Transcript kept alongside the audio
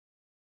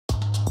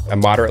A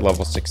moderate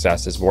level of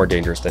success is more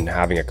dangerous than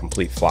having a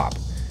complete flop.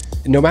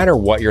 No matter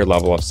what your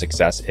level of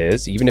success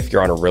is, even if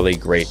you're on a really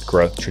great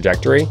growth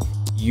trajectory,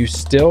 you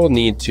still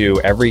need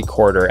to, every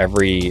quarter,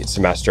 every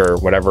semester,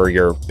 whatever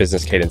your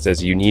business cadence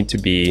is, you need to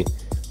be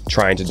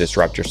trying to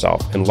disrupt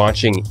yourself and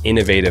launching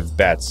innovative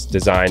bets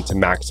designed to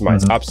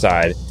maximize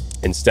upside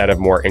instead of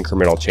more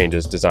incremental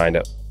changes designed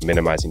at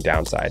minimizing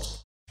downside.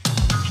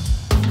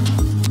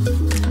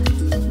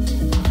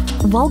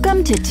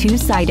 Welcome to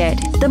Two-Sided,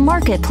 the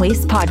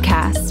Marketplace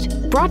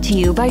podcast, brought to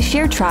you by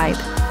ShareTribe.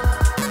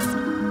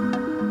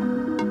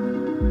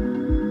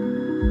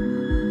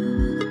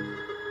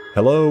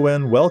 Hello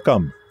and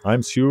welcome.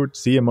 I'm Stuart,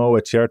 CMO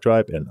at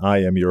ShareTribe, and I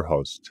am your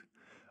host.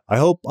 I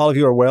hope all of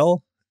you are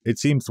well. It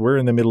seems we're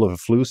in the middle of a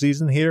flu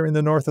season here in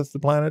the north of the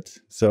planet,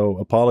 so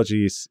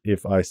apologies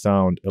if I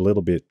sound a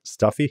little bit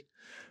stuffy.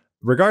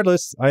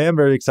 Regardless, I am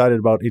very excited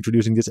about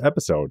introducing this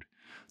episode.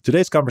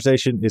 Today's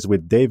conversation is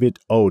with David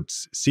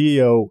Oates,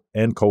 CEO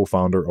and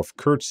co-founder of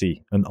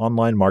Curtsy, an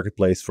online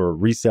marketplace for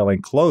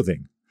reselling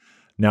clothing.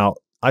 Now,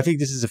 I think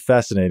this is a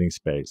fascinating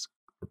space.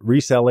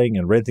 Reselling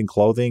and renting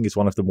clothing is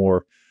one of the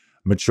more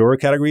mature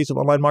categories of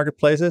online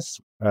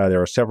marketplaces.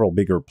 There are several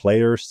bigger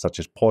players such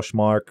as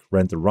Poshmark,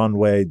 Rent the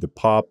Runway, The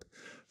Pop,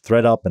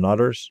 ThredUp, and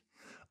others.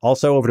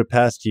 Also, over the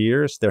past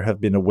years, there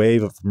have been a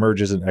wave of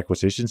mergers and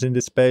acquisitions in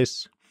this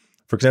space.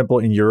 For example,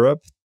 in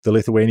Europe, the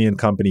Lithuanian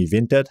company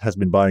Vinted has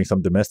been buying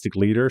some domestic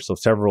leaders of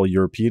several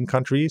European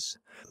countries,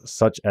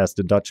 such as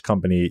the Dutch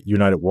company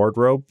United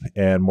Wardrobe,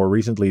 and more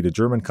recently the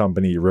German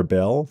company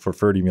Rebel for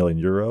 30 million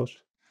euros.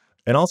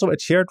 And also at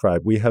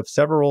ShareTribe, we have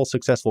several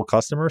successful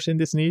customers in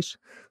this niche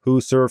who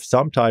serve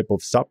some type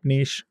of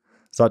sub-niche,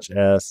 such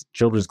as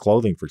children's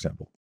clothing, for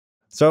example.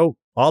 So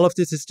all of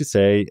this is to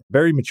say,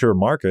 very mature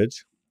market.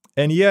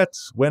 And yet,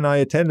 when I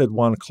attended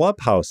one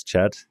Clubhouse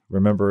chat,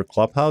 remember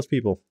Clubhouse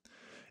people,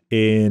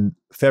 in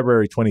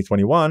February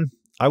 2021,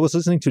 I was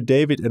listening to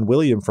David and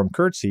William from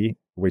Curtsy,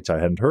 which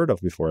I hadn't heard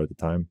of before at the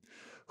time,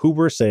 who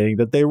were saying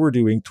that they were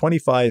doing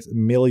 25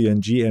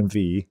 million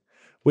GMV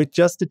with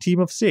just a team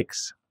of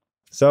 6.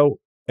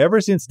 So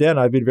ever since then,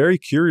 I've been very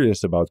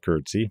curious about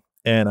Curtsy,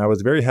 and I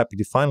was very happy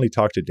to finally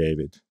talk to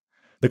David.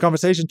 The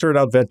conversation turned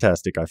out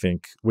fantastic, I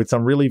think, with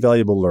some really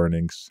valuable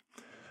learnings.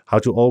 How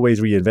to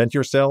always reinvent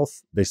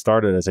yourself. They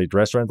started as a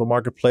dress rental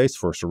marketplace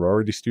for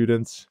sorority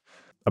students.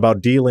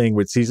 About dealing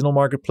with seasonal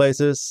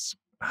marketplaces,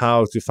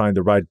 how to find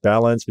the right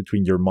balance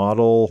between your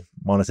model,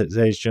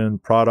 monetization,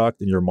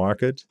 product, and your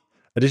market.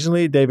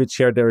 Additionally, David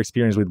shared their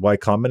experience with Y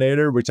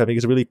Combinator, which I think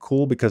is really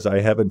cool because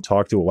I haven't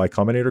talked to a Y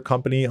Combinator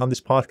company on this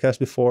podcast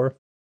before.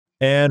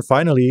 And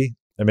finally,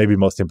 and maybe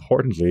most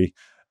importantly,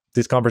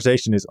 this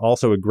conversation is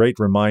also a great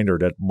reminder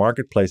that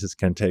marketplaces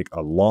can take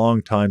a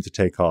long time to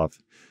take off.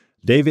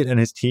 David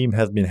and his team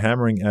have been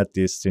hammering at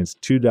this since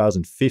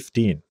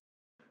 2015.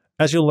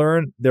 As you'll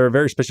learn, they're a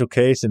very special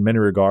case in many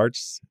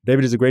regards.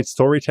 David is a great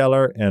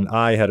storyteller, and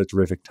I had a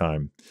terrific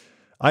time.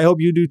 I hope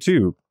you do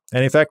too.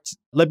 And in fact,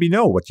 let me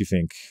know what you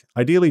think.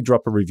 Ideally,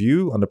 drop a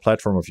review on the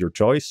platform of your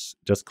choice.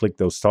 Just click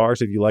those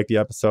stars if you like the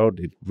episode.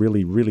 It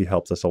really, really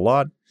helps us a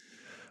lot.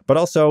 But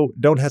also,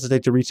 don't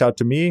hesitate to reach out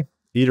to me,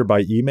 either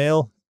by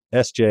email,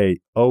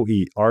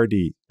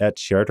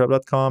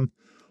 SJOERD@sharetribe.com,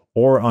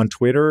 or on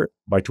Twitter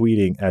by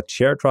tweeting at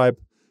ShareTribe,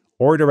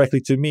 or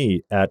directly to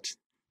me at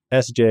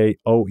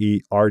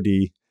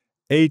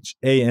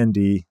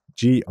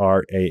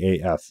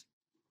SJOERDHANDGRAAF.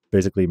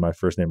 Basically my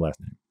first name, last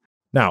name.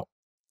 Now,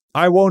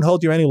 I won't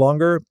hold you any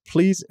longer.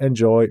 Please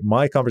enjoy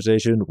my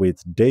conversation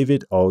with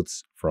David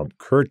Oates from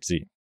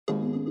Curtsy.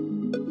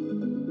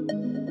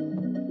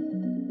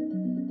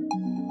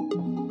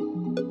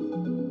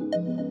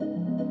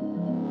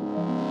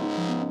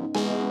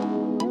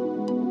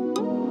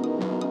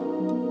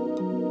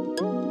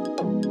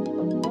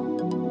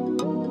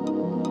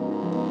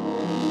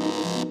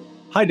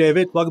 Hi,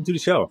 David. Welcome to the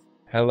show.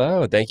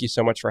 Hello. Thank you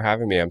so much for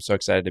having me. I'm so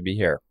excited to be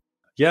here.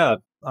 Yeah,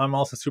 I'm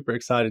also super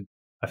excited.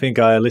 I think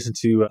I listened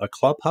to a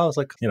Clubhouse,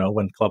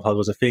 when Clubhouse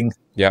was a thing.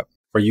 Yep.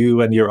 For you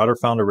and your other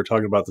founder were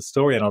talking about the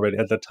story, and already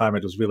at that time,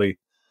 it was really,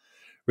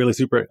 really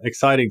super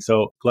exciting.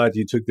 So glad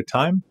you took the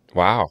time.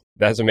 Wow.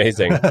 That's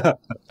amazing.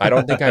 I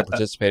don't think I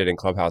participated in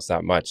Clubhouse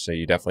that much, so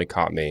you definitely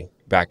caught me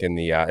back in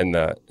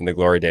the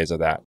glory days of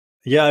that.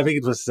 Yeah, I think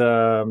it was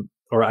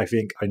I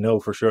know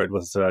for sure it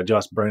was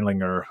Josh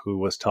Brenlinger who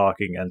was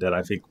talking, and then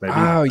I think maybe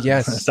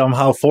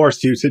somehow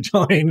forced you to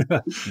join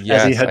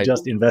as he had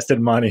just invested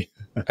money.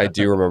 I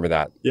do remember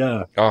that.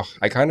 Yeah. Oh,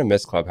 I kind of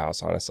miss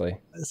Clubhouse, honestly.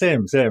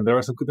 Same. There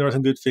were some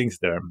good things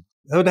there.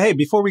 So, hey,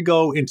 before we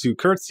go into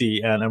Curtsy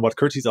and what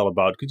Curtsy is all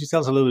about, could you tell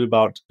us a little bit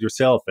about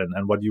yourself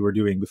and what you were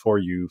doing before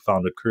you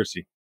founded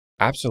Curtsy?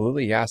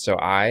 Absolutely, yeah. So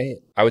I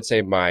would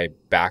say my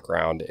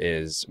background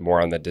is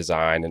more on the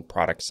design and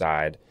product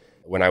side.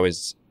 When I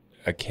was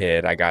a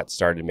kid, I got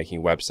started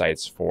making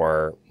websites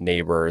for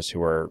neighbors who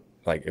were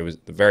the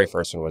very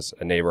first one was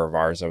a neighbor of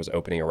ours that was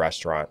opening a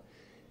restaurant.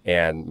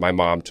 And my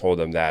mom told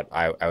them that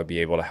I would be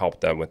able to help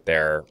them with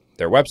their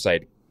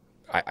website.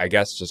 I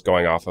guess just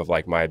going off of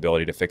my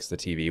ability to fix the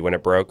TV when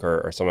it broke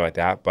or something like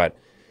that. But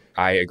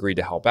I agreed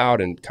to help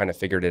out and kind of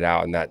figured it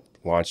out. And that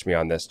launched me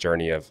on this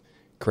journey of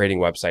creating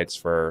websites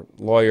for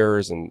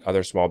lawyers and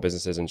other small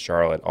businesses in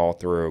Charlotte all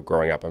through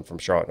growing up. I'm from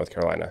Charlotte, North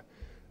Carolina.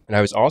 And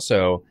I was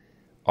also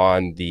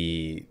on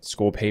the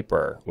school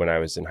paper when I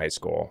was in high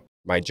school.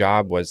 My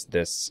job was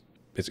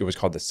it was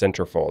called the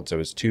centerfold. So it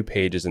was 2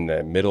 pages in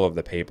the middle of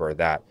the paper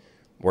that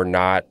were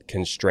not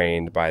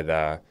constrained by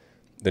the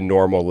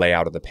normal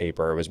layout of the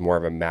paper. It was more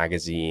of a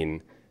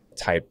magazine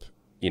type,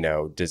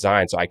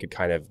 design. So I could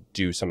kind of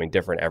do something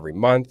different every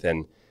month.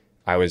 And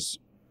I was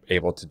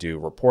able to do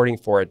reporting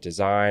for it,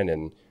 design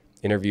and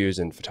interviews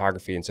and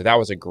photography. And so that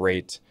was a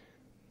great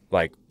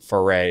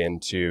foray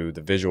into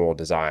the visual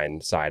design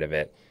side of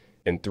it.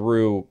 And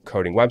through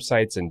coding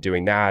websites and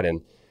doing that,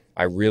 and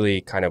I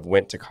really kind of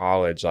went to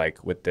college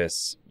with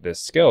this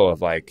skill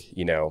of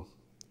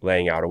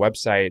laying out a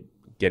website,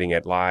 getting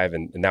it live,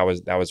 and that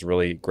was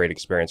really great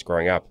experience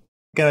growing up.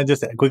 Can I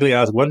just quickly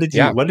ask, what did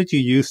you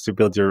use to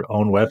build your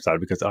own website?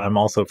 Because I'm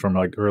also from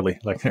early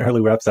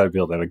website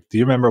building. Do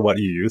you remember what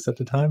you used at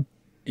the time?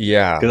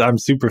 Yeah, because I'm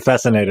super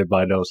fascinated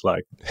by those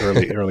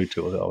early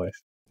tools always.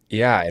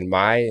 Yeah, and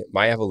my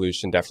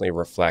evolution definitely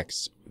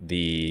reflects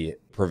the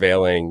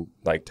prevailing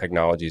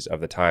technologies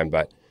of the time.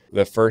 But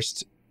the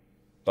first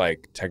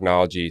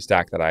technology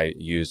stack that I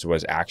used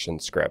was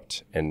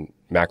ActionScript and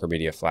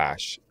Macromedia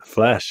Flash.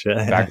 Flash,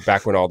 yeah.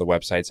 Back when all the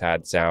websites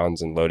had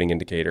sounds and loading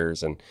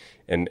indicators and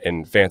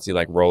fancy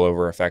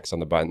rollover effects on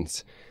the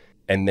buttons.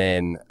 And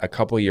then a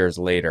couple years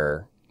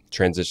later,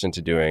 transitioned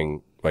to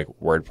doing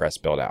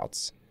WordPress build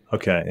outs.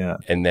 Okay, yeah.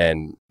 And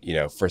then,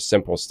 for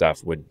simple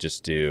stuff would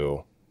just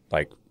do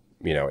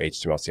HTML,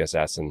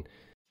 CSS, and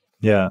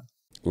a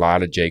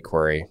lot of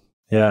jQuery.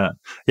 Yeah.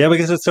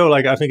 Because it's so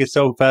I think it's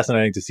so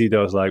fascinating to see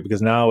those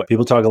because now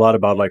people talk a lot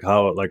about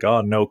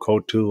how no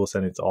code tools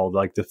and it's all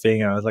the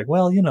thing. And I was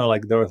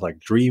there was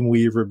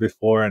Dreamweaver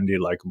before and the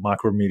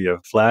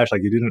Macromedia Flash.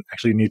 You didn't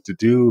actually need to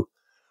do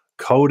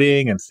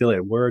coding and still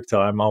it worked. So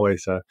I'm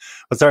always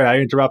but sorry, I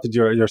interrupted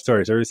your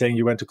story. So you're saying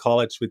you went to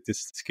college with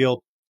this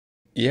skill?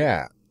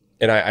 Yeah.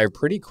 And I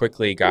pretty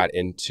quickly got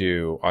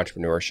into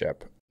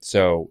entrepreneurship.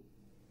 So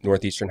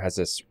Northeastern has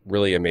this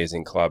really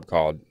amazing club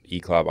called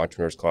E-Club,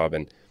 Entrepreneurs Club,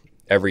 and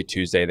every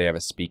Tuesday they have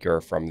a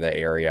speaker from the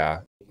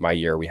area. My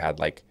year we had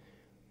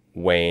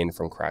Wayne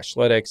from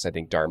Crashlytics, I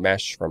think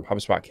Dharmesh from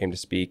HubSpot came to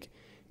speak,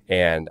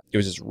 and it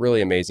was this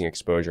really amazing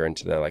exposure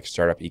into the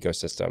startup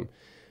ecosystem.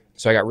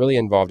 So I got really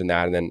involved in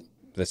that, and then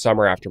the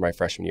summer after my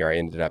freshman year, I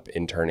ended up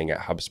interning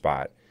at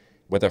HubSpot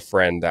with a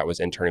friend that was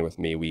interning with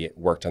me. We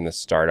worked on this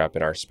startup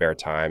in our spare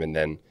time, and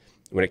then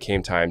when it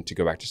came time to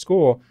go back to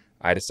school,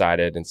 I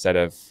decided instead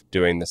of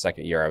doing the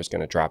second year, I was going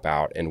to drop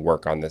out and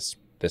work on this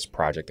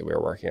project that we were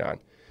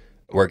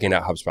working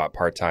at HubSpot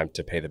part-time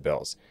to pay the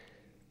bills.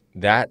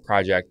 That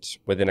project,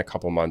 within a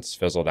couple months,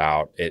 fizzled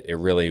out. It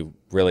really,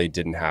 really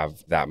didn't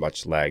have that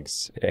much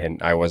legs, and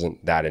I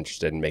wasn't that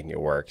interested in making it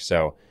work.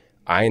 So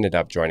I ended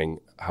up joining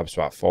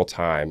HubSpot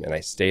full-time, and I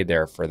stayed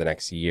there for the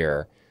next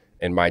year.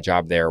 And my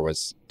job there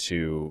was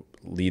to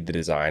lead the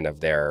design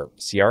of their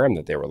CRM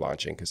that they were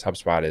launching, because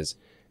HubSpot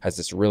has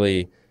this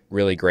really,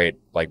 really great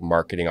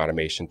marketing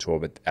automation tool.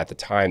 But at the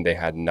time, they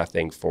had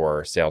nothing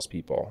for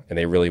salespeople, and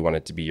they really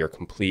wanted to be your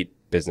complete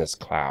business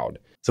cloud.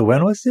 So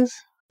when was this?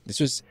 This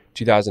was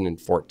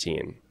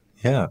 2014.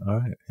 Yeah, all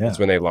right. Yeah. That's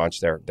when they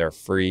launched their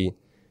free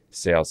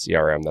sales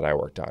CRM that I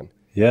worked on.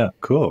 Yeah,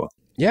 cool.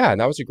 Yeah,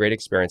 and that was a great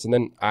experience. And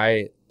then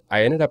I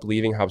ended up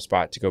leaving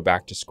HubSpot to go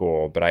back to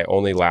school, but I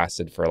only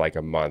lasted for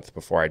a month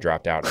before I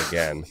dropped out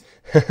again.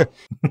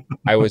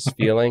 I was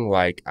feeling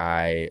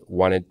I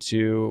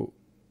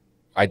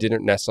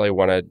didn't necessarily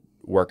want to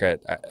work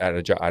at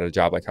a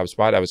job like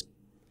HubSpot. That was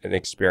an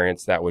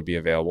experience that would be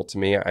available to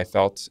me, I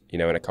felt,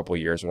 in a couple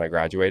of years when I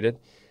graduated.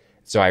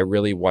 So I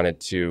really wanted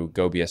to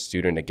go be a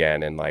student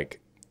again and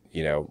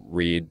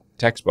read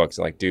textbooks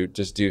and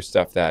do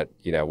stuff that,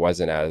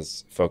 wasn't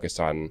as focused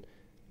on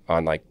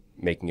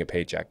making a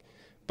paycheck.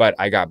 But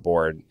I got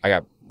bored. I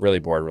got really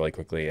bored really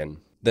quickly. And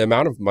the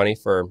amount of money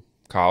for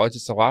college,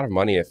 it's a lot of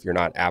money if you're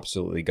not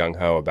absolutely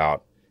gung-ho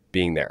about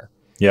being there.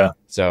 Yeah.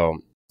 So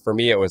for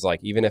me, it was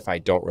even if I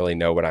don't really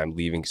know what I'm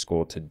leaving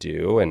school to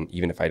do, and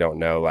even if I don't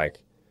know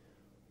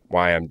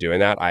why I'm doing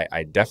that,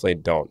 I definitely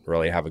don't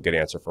really have a good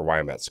answer for why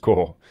I'm at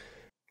school.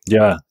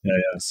 Yeah.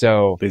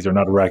 So these are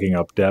not racking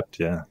up debt.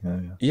 Yeah.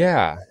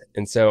 Yeah.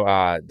 And so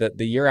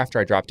the year after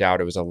I dropped out,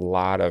 it was a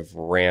lot of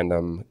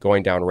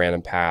going down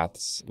random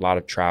paths, a lot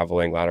of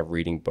traveling, a lot of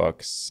reading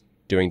books,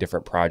 doing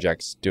different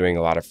projects, doing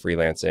a lot of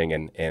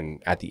freelancing.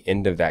 And at the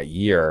end of that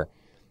year,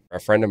 a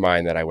friend of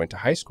mine that I went to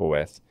high school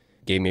with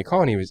gave me a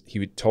call, and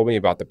he told me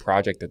about the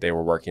project that they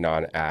were working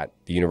on at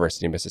the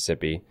University of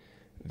Mississippi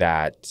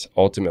that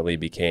ultimately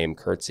became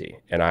Curtsy.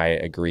 And I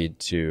agreed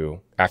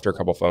to, after a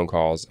couple phone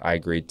calls, I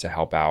agreed to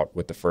help out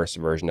with the first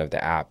version of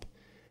the app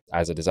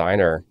as a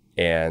designer.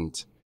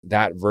 And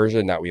that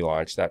version that we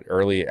launched, that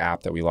early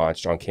app that we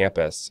launched on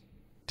campus,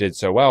 did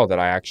so well that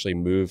I actually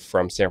moved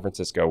from San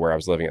Francisco, where I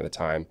was living at the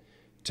time,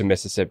 to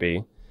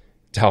Mississippi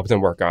to help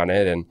them work on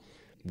it. And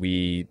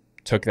we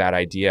took that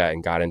idea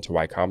and got into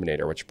Y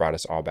Combinator, which brought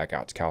us all back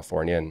out to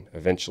California and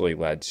eventually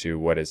led to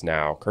what is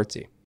now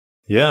Curtsy.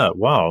 Yeah,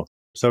 wow.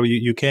 So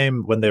you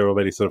came when they were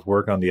already sort of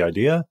working on the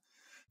idea.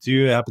 Do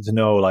you happen to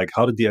know, like,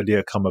 how did the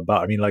idea come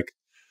about? I mean, like,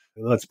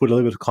 let's put a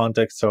little bit of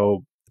context.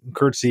 So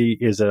Curtsy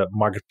is a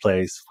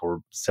marketplace for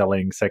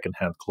selling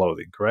secondhand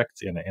clothing, correct?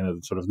 In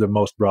a sort of the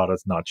most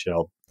broadest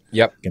nutshell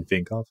Yep. I can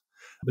think of.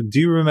 But do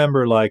you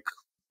remember, like,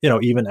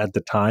 even at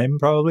the time,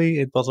 probably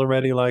it was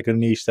already like a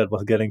niche that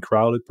was getting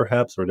crowded,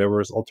 perhaps, or there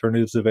was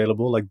alternatives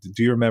available? Like,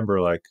 do you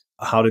remember, like,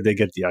 how did they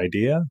get the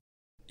idea?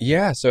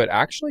 Yeah. So it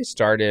actually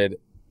started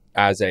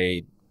as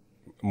a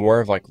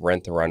more of like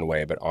Rent the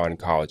Runway, but on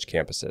college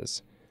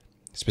campuses,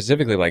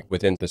 specifically like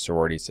within the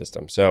sorority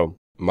system. So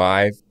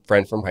my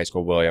friend from high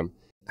school, William,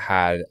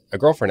 had a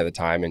girlfriend at the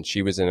time, and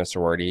she was in a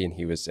sorority and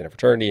he was in a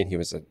fraternity and he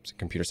was a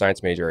computer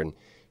science major. And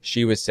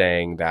she was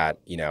saying that,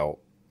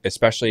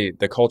 especially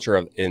the culture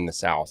in the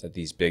South at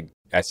these big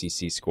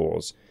SEC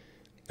schools,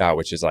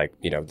 which is like,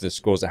 the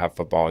schools that have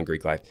football and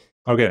Greek life.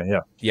 Okay,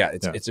 yeah. Yeah,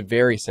 it's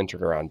very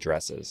centered around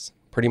dresses.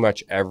 Pretty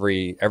much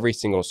every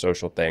single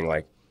social thing,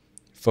 like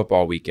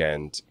football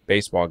weekend,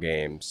 baseball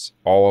games,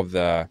 all of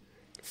the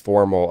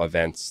formal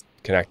events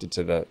connected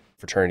to the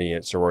fraternity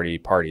and sorority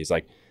parties,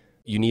 like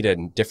you need a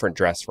different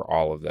dress for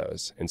all of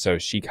those. And so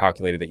she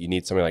calculated that you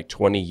need something like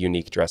 20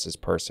 unique dresses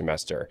per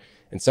semester.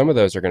 And some of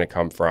those are going to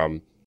come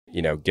from,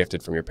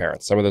 gifted from your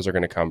parents. Some of those are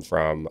going to come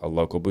from a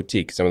local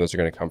boutique. Some of those are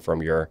going to come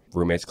from your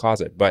roommate's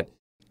closet. But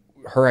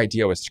her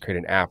idea was to create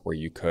an app where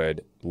you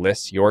could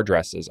list your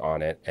dresses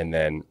on it, and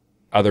then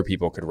other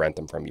people could rent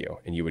them from you.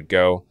 And you would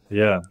go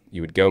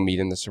meet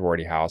in the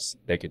sorority house.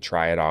 They could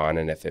try it on,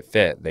 and if it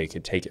fit, they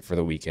could take it for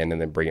the weekend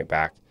and then bring it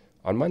back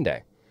on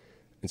Monday.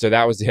 And so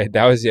that was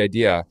the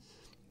idea.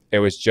 It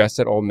was just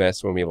at Ole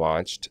Miss when we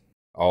launched.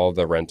 All of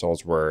the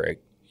rentals were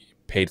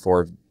paid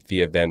for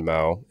via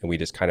Venmo, and we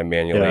just kind of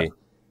manually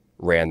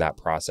ran that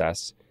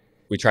process.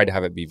 We tried to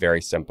have it be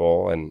very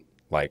simple and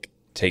like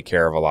take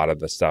care of a lot of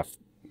the stuff,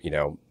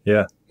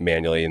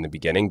 manually in the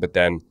beginning. But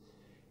then,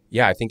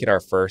 I think in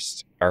our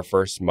first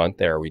month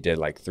there, we did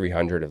like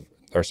 300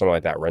 or something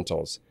like that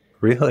rentals.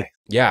 Really?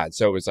 Yeah.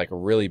 So it was like a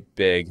really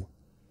big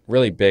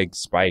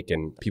spike,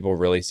 and people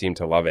really seemed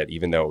to love it,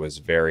 even though it was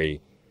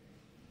very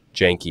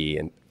janky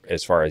and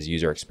as far as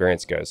user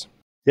experience goes.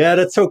 Yeah,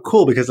 that's so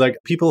cool, because like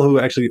people who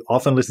actually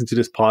often listen to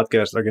this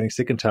podcast are getting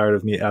sick and tired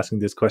of me asking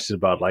this question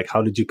about like,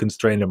 how did you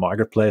constrain the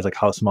marketplace? Like,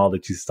 how small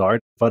did you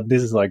start? But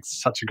this is like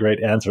such a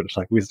great answer. It's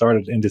like we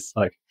started in this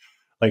like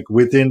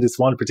within this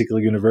one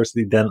particular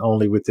university, then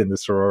only within the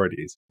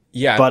sororities.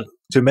 Yeah. But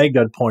to make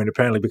that point,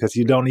 apparently, because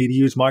you don't need a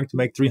huge market to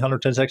make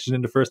 300 transactions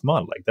in the first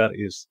month, like that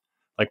is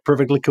like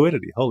perfect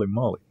liquidity. Holy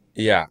moly.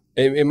 Yeah.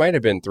 It might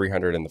have been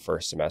 300 in the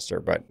first semester,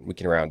 but we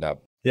can round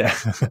up. Yeah.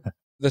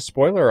 The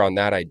spoiler on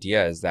that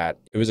idea is that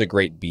it was a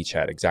great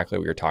beachhead, exactly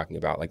what you're talking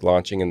about. Like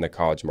launching in the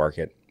college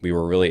market, we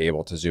were really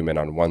able to zoom in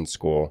on one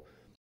school,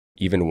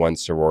 even one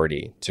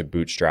sorority, to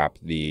bootstrap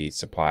the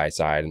supply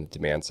side and the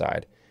demand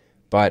side.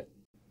 But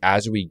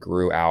as we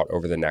grew out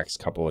over the next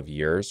couple of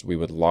years, we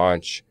would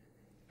launch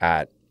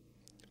at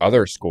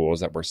other schools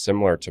that were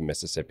similar to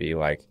Mississippi,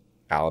 like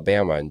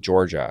Alabama and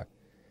Georgia,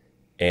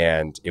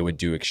 and it would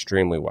do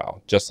extremely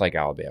well, just like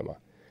Alabama.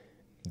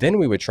 Then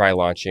we would try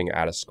launching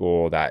at a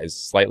school that is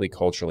slightly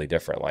culturally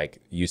different, like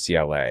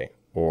UCLA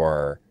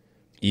or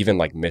even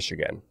like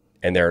Michigan.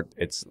 And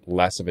it's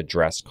less of a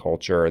dress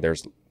culture.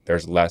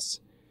 There's less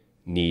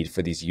need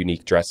for these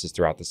unique dresses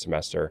throughout the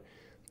semester.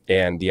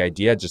 And the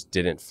idea just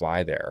didn't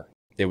fly there.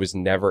 It was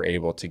never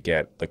able to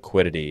get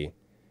liquidity,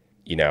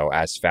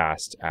 as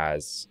fast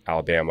as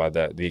Alabama.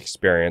 The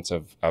experience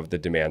of the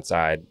demand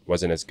side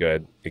wasn't as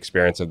good.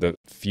 Experience of the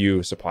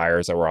few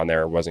suppliers that were on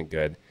there wasn't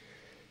good.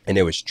 And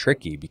it was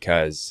tricky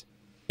because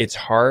it's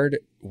hard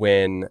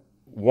when,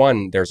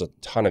 one, there's a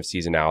ton of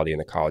seasonality in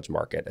the college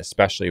market,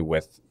 especially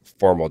with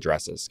formal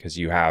dresses, because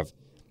you have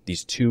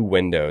these 2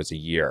 windows a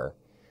year.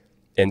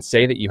 And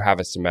say that you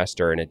have a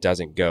semester and it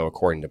doesn't go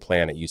according to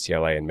plan at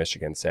UCLA and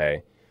Michigan,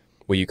 say,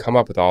 well, you come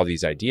up with all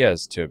these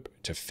ideas to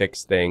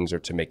fix things or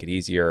to make it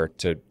easier,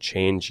 to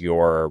change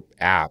your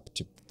app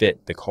to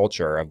fit the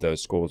culture of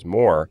those schools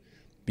more.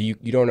 But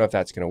you don't know if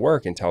that's going to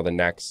work until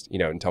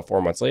until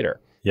 4 months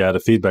later. Yeah,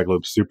 the feedback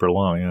loop's super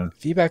long. Yeah.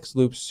 Feedback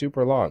loop's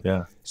super long.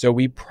 Yeah. So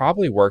we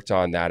probably worked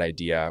on that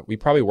idea. We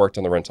probably worked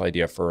on the rental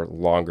idea for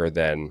longer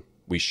than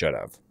we should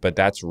have. But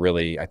that's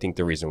really, I think,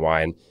 the reason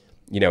why. And,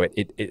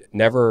 it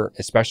never,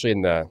 especially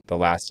in the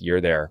last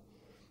year there,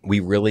 we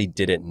really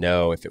didn't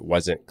know if it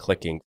wasn't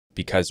clicking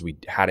because we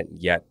hadn't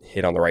yet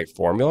hit on the right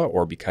formula,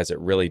 or because it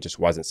really just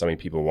wasn't something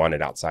people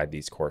wanted outside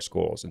these core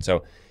schools. And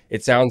so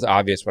it sounds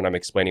obvious when I'm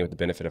explaining with the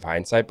benefit of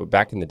hindsight, but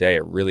back in the day,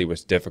 it really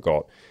was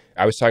difficult.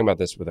 I was talking about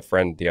this with a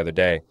friend the other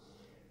day.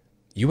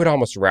 You would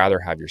almost rather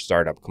have your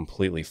startup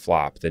completely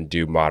flop than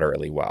do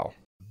moderately well.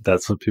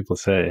 That's what people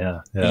say.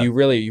 Yeah. You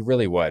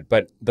really would.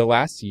 But the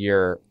last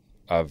year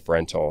of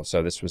rental,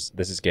 so this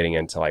is getting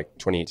into like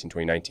 2018,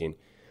 2019,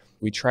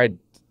 we tried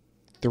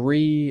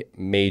three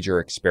major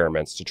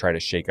experiments to try to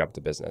shake up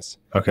the business.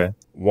 Okay.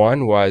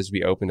 One was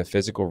we opened a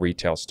physical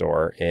retail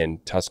store in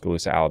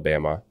Tuscaloosa,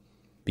 Alabama,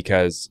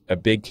 because a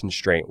big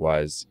constraint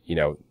was,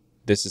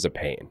 this is a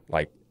pain.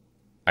 Like,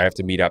 I have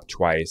to meet up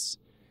twice.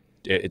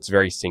 It's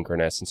very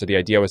synchronous. And so the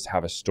idea was to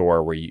have a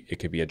store where it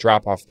could be a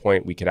drop-off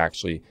point. We could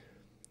actually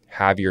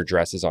have your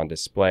dresses on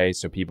display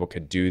so people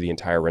could do the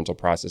entire rental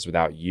process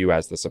without you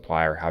as the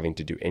supplier having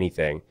to do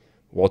anything.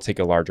 We'll take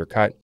a larger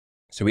cut.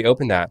 So we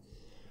opened that.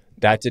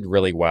 That did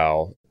really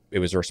well. It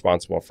was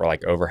responsible for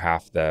like over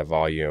half the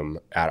volume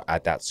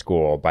at that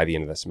school by the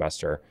end of the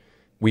semester.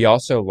 We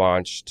also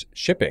launched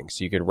shipping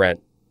so you could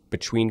rent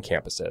between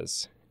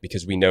campuses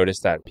because we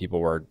noticed that people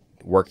were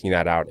working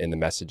that out in the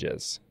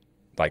messages,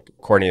 like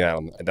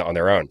coordinating that on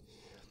their own.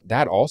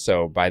 That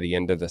also, by the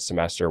end of the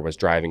semester, was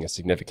driving a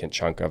significant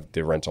chunk of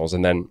the rentals.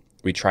 And then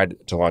we tried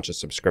to launch a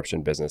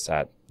subscription business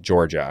at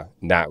Georgia,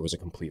 and that was a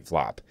complete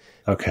flop.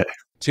 Okay.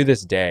 To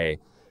this day,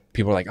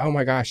 people are like, oh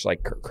my gosh,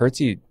 like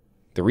Curtsy,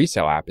 the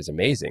resale app is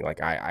amazing.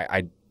 Like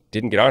I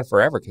didn't get on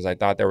forever because I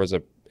thought there was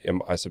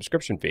a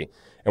subscription fee.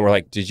 And we're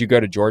like, did you go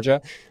to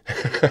Georgia?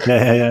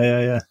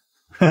 Yeah.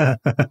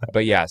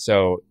 But yeah,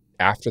 so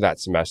after that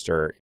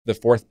semester, the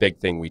fourth big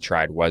thing we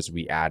tried was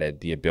we added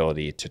the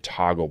ability to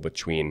toggle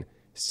between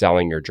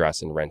selling your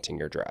dress and renting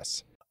your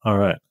dress. All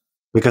right.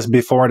 Because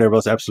before there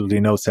was absolutely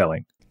no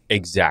selling.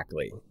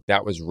 Exactly.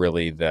 That was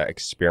really the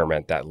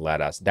experiment that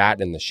led us.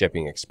 That and the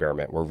shipping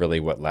experiment were really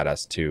what led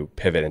us to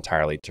pivot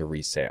entirely to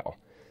resale.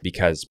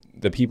 Because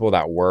the people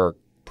that were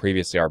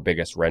previously our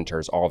biggest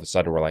renters all of a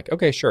sudden were like,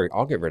 okay, sure,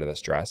 I'll get rid of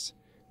this dress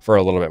for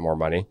a little bit more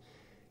money.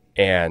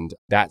 And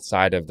that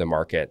side of the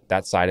market,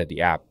 that side of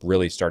the app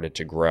really started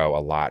to grow a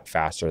lot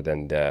faster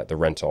than the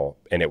rental.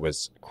 And it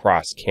was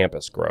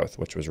cross-campus growth,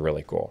 which was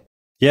really cool.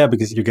 Yeah,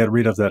 because you get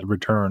rid of that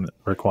return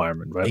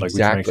requirement, right? Exactly.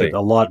 Like, which makes it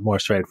a lot more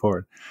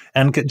straightforward.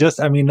 And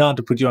not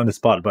to put you on the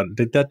spot, but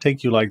did that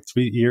take you like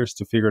 3 years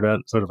to figure that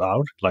sort of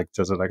out? Like,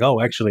 just like,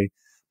 oh, actually,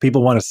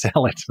 people want to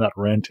sell it, not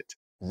rent it.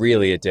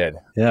 Really, it did.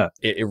 Yeah.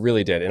 It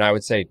really did. And I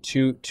would say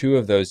two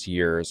of those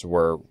years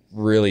were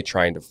really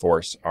trying to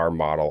force our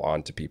model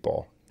onto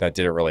people that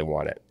didn't really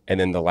want it. And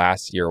then the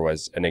last year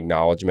was an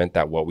acknowledgement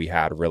that what we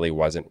had really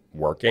wasn't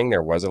working.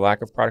 There was a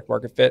lack of product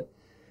market fit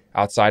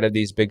outside of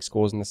these big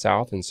schools in the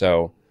South. And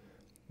so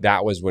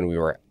that was when we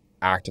were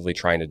actively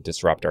trying to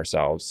disrupt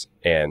ourselves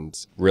and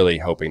really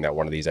hoping that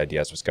one of these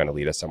ideas was going to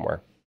lead us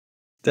somewhere.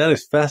 That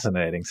is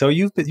fascinating. So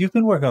you've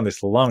been working on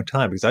this a long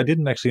time because I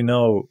didn't actually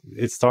know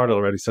it started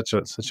already such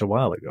a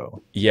while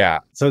ago. Yeah.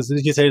 So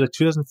did you say like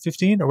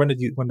 2015 or when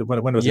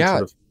was it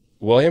sort of?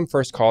 William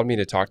first called me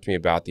to talk to me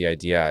about the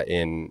idea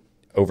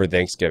over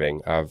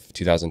Thanksgiving of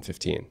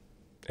 2015.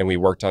 And we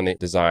worked on the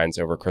designs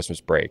over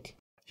Christmas break.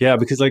 Yeah,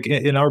 because like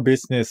in our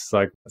business,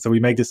 like, so we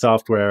make the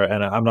software,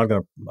 and I'm not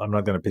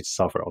gonna pitch the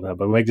software all that,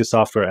 but we make the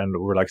software, and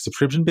we're like a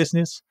subscription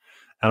business,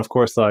 and of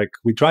course, like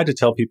we try to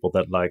tell people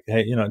that like,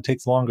 hey, it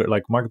takes longer.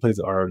 Like marketplaces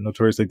are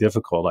notoriously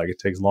difficult. Like it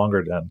takes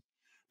longer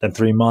than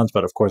 3 months,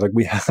 but of course, like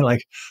we have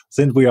like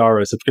since we are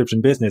a subscription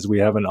business, we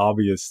have an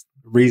obvious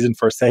reason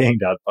for saying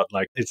that. But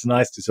like it's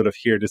nice to sort of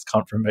hear this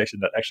confirmation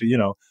that actually,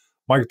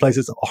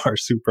 marketplaces are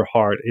super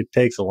hard. It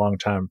takes a long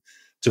time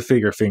to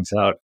figure things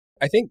out.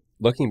 I think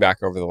looking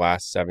back over the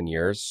last 7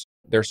 years,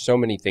 there's so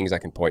many things I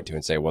can point to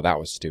and say, well, that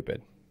was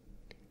stupid.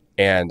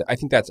 And I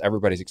think that's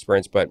everybody's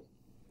experience. But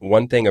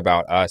one thing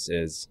about us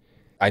is,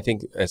 I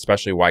think,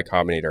 especially Y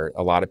Combinator,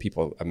 a lot of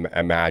people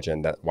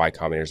imagine that Y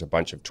Combinator is a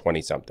bunch of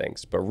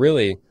 20-somethings. But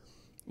really,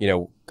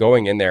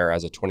 going in there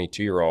as a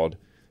 22-year-old,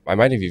 I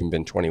might have even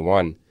been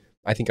 21.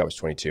 I think I was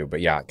 22.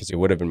 But yeah, because it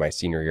would have been my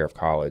senior year of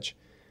college.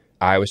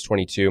 I was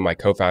 22. My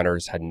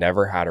co-founders had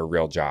never had a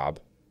real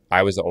job.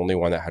 I was the only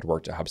one that had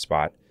worked at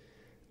HubSpot.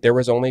 There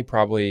was only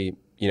probably,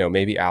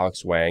 maybe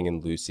Alex Wang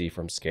and Lucy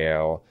from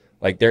Scale.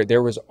 Like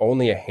there was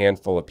only a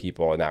handful of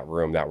people in that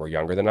room that were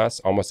younger than us.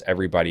 Almost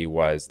everybody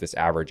was this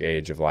average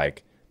age of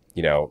like,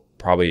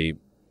 probably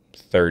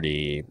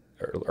 30,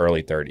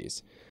 early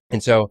 30s.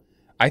 And so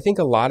I think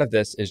a lot of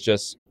this is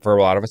just, for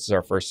a lot of us, is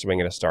our first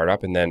swing at a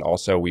startup. And then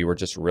also we were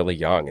just really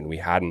young and we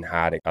hadn't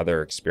had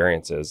other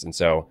experiences. And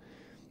so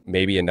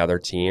maybe another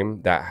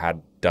team that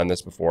had done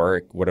this before,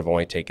 it would have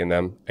only taken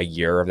them a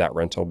year of that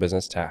rental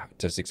business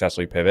to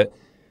successfully pivot.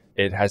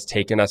 It has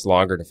taken us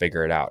longer to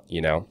figure it out,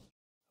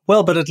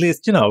 Well, but at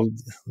least,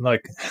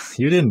 like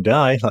you didn't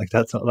die. Like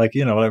that's like,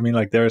 what I mean?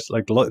 Like there's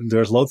like,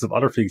 there's loads of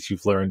other things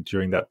you've learned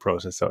during that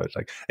process. So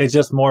it's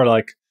just more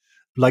like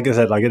I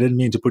said, like I didn't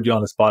mean to put you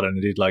on the spot and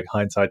I did like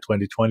hindsight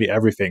 2020,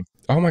 everything.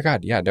 Oh my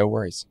God. Yeah, no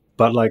worries.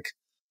 But like,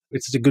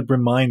 it's just a good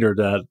reminder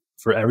that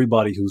for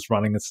everybody who's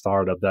running a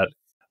startup, that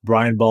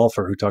Brian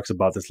Balfour, who talks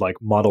about this like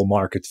model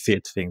market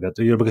fit thing, that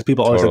because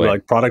people always say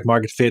like product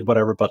market fit,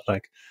 whatever, but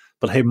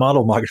hey,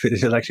 model market fit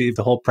is actually, if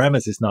the whole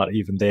premise is not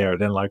even there,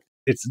 then like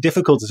it's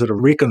difficult to sort of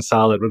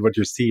reconcile it with what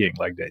you're seeing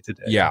like day to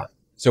day. Yeah.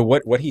 So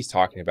what he's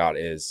talking about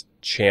is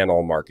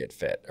channel market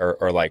fit,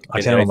 or like,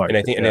 I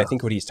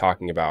think what he's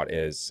talking about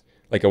is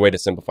like a way to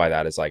simplify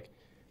that is like,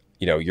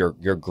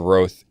 your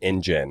growth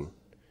engine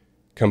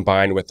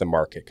combined with the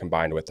market,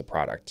 combined with the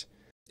product.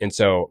 And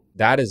so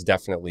that is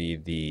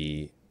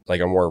definitely a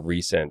more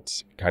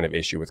recent kind of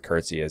issue with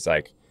Curtsy is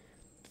like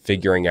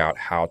figuring out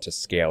how to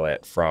scale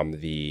it from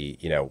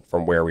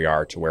from where we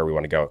are to where we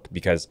want to go.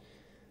 Because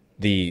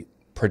the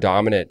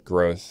predominant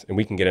growth, and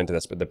we can get into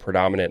this, but the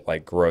predominant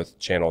like growth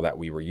channel that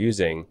we were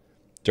using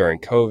during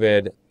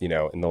COVID,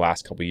 in the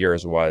last couple of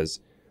years was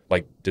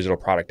like digital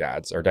product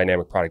ads or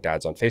dynamic product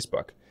ads on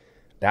Facebook.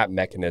 That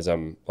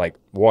mechanism, like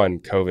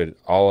COVID,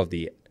 all of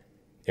the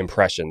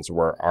impressions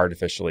were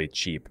artificially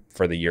cheap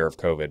for the year of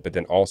COVID, but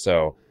then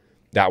also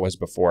that was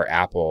before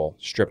Apple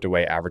stripped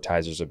away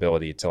advertisers'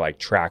 ability to like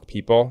track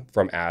people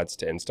from ads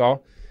to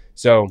install.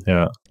 So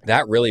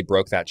that really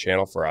broke that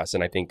channel for us.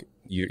 And I think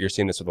you're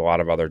seeing this with a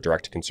lot of other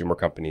direct-to-consumer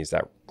companies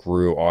that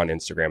grew on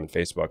Instagram and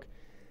Facebook.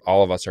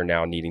 All of us are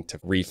now needing to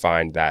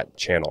refine that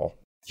channel.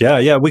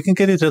 Yeah, we can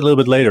get into it a little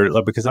bit later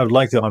because I would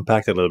like to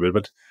unpack that a little bit.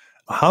 But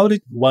how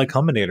did Y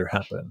Combinator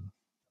happen?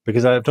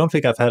 Because I don't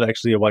think I've had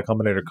actually a Y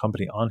Combinator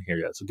company on here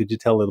yet. So could you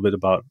tell a little bit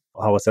about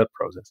how was that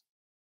process?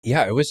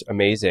 Yeah, it was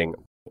amazing.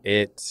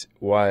 It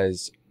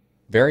was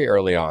very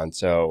early on.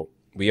 So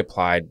we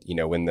applied,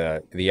 when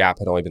the app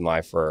had only been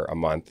live for a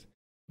month.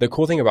 The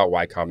cool thing about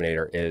Y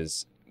Combinator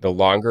is the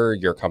longer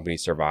your company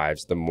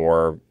survives, the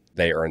more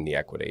they earn the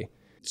equity.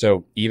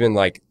 So even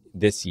like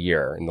this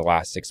year, in the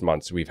last 6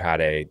 months, we've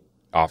had a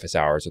office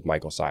hours with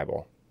Michael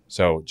Seibel.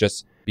 So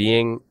just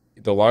the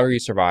longer you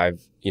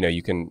survive,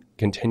 you can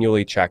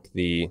continually check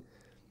the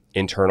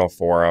internal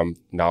forum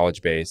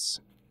knowledge base,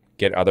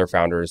 get other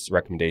founders'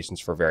 recommendations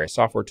for various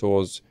software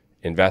tools,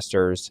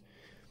 investors.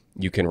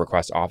 You can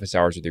request office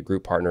hours with your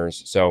group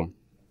partners. So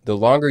the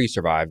longer you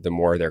survive, the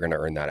more they're going to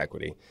earn that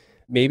equity.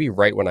 Maybe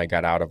right when I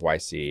got out of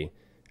YC,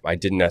 I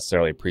didn't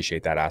necessarily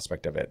appreciate that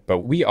aspect of it. But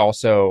we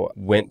also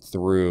went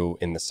through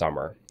in the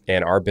summer,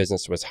 and our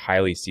business was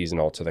highly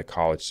seasonal to the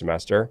college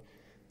semester.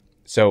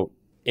 So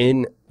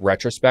in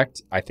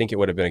retrospect, I think it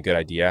would have been a good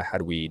idea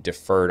had we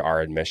deferred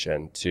our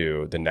admission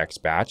to the next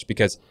batch,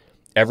 because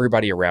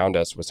everybody around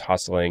us was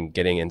hustling,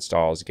 getting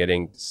installs,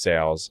 getting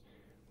sales.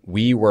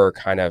 We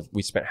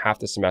spent half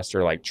the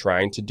semester like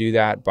trying to do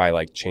that by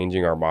like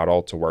changing our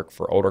model to work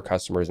for older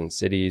customers in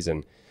cities.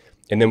 And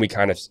then we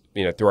kind of,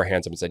 threw our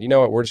hands up and said, you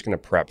know what, we're just going to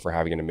prep for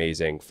having an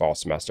amazing fall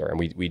semester. And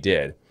we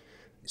did.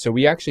 So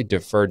we actually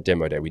deferred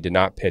demo day. We did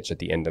not pitch at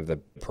the end of the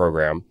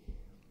program.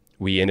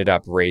 We ended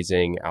up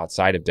raising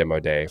outside of demo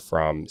day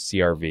from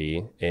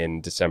CRV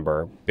in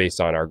December based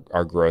on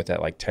our growth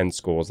at like 10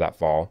 schools that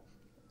fall.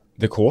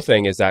 The cool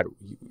thing is that,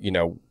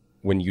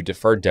 when you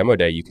defer demo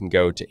day, you can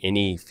go to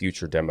any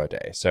future demo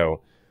day.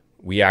 So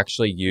we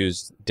actually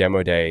used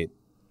demo day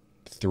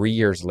 3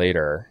 years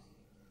later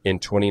in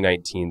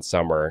 2019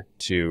 summer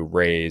to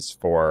raise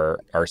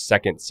for our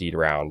second seed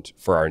round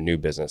for our new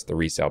business, the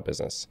resale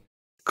business.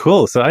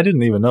 Cool. So I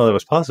didn't even know that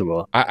was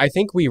possible. I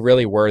think we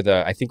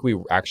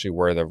actually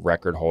were the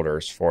record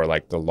holders for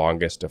like the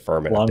longest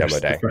deferment of demo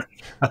day.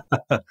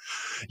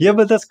 Yeah,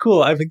 but that's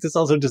cool. I think it's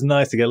also just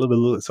nice to get a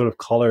little bit sort of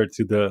color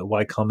to the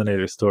Y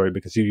Combinator story,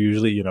 because you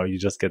usually, you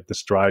just get the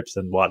stripes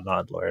and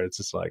whatnot, where it's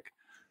just like,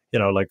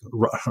 like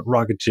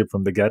rocket ship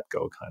from the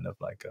get-go kind of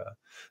like.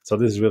 So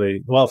this is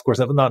really, well, of course,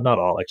 not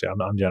all, actually.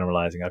 I'm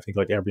generalizing. I think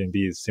like Airbnb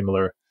is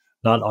similar,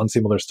 not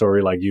unsimilar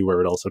story like you, where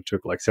it also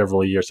took like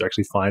several years to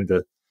actually find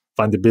the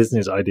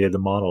business idea, the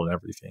model and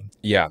everything.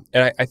 Yeah.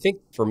 And I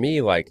think for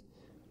me, like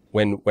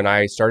when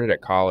I started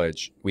at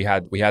college, we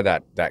had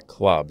that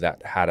club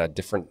that had a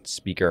different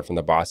speaker from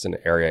the Boston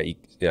area,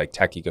 like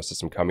tech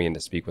ecosystem coming in to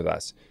speak with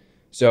us.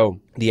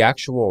 So the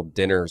actual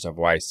dinners of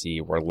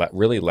YC were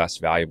really less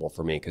valuable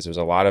for me, because it was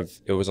a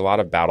lot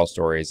of battle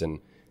stories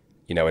and,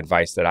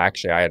 advice that I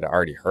had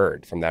already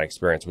heard from that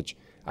experience, which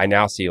I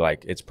now see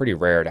like it's pretty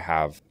rare to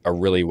have a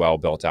really well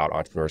built out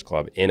entrepreneurs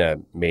club in a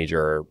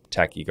major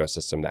tech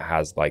ecosystem that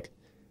has like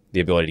the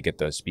ability to get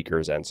those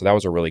speakers in. So that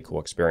was a really cool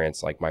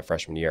experience, like my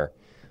freshman year.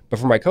 But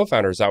for my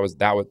co-founders,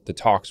 the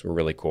talks were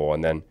really cool.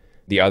 And then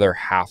the other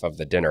half of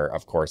the dinner,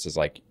 of course, is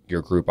like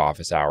your group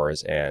office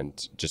hours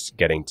and just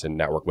getting to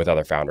network with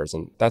other founders.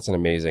 And that's an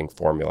amazing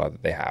formula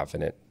that they have,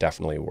 and it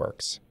definitely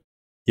works.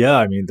 Yeah,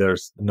 I mean,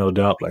 there's no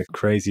doubt like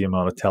crazy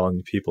amount of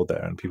talented people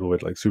there and people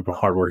with like super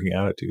hardworking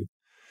attitude.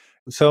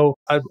 So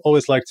I'd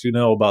always like to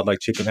know about like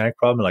chicken egg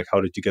problem, like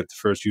how did you get the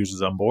first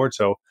users on board?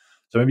 So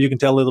maybe you can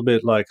tell a little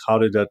bit like how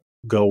did that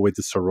go with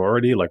the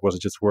sorority? Like was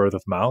it just word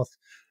of mouth?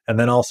 And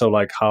then also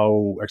like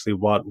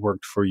what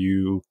worked for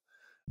you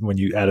when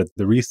you added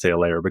the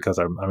resale layer? Because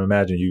I'm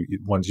imagining you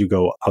once you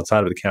go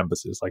outside of the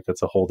campuses, like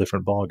that's a whole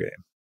different ballgame.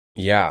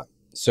 Yeah.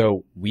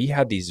 So we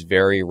had these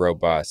very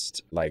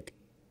robust like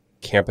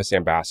campus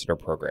ambassador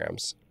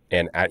programs,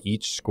 and at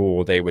each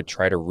school they would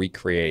try to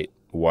recreate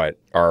what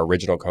our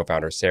original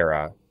co-founder,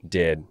 Sarah,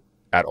 did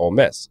at Ole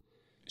Miss.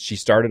 She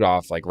started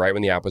off like right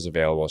when the app was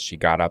available. She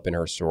got up in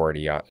her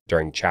sorority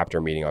during chapter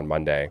meeting on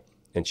Monday,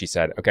 and she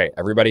said, okay,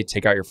 everybody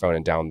take out your phone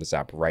and download this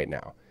app right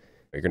now.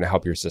 You're going to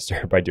help your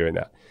sister by doing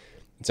that.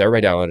 And so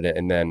everybody downloaded it,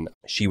 and then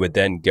she would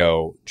then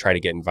go try to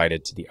get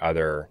invited to the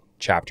other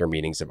chapter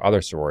meetings of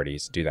other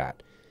sororities, do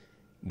that.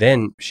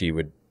 Then she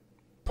would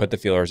put the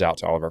feelers out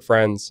to all of her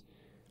friends.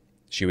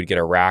 She would get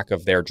a rack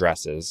of their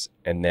dresses,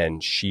 and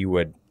then she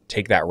would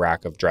take that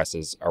rack of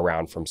dresses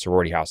around from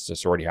sorority house to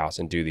sorority house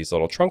and do these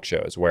little trunk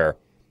shows where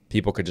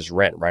people could just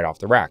rent right off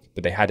the rack,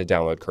 but they had to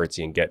download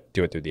Curtsy and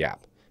do it through the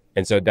app.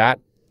 And so that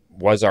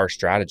was our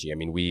strategy. I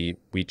mean,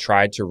 we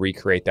tried to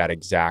recreate that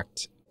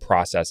exact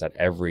process at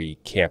every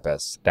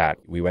campus that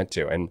we went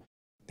to. And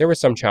there were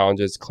some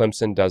challenges.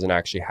 Clemson doesn't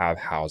actually have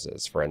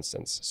houses, for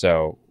instance.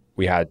 So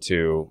we had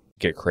to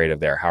get creative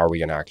there. How are we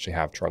going to actually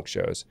have trunk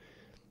shows?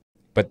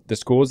 But the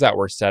schools that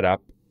were set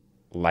up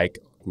like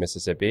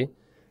Mississippi,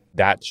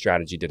 that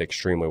strategy did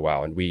extremely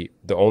well. And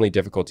the only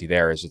difficulty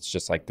there is it's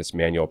just like this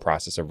manual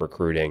process of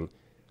recruiting.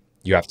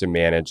 You have to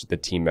manage the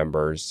team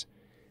members.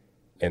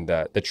 And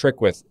the trick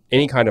with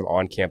any kind of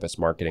on-campus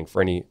marketing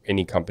for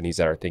any companies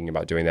that are thinking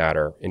about doing that,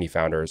 or any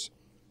founders,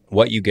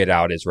 what you get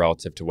out is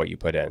relative to what you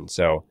put in.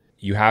 So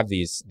you have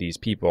these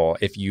people,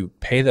 if you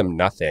pay them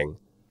nothing,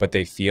 but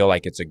they feel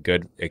like it's a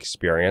good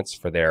experience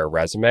for their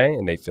resume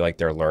and they feel like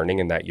they're learning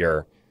and that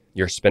you're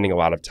spending a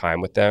lot of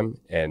time with them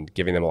and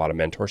giving them a lot of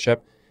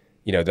mentorship,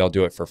 they'll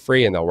do it for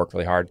free and they'll work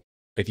really hard.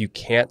 If you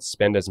can't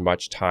spend as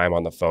much time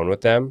on the phone with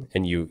them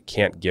and you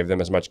can't give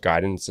them as much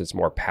guidance, it's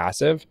more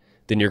passive,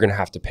 then you're going to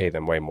have to pay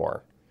them way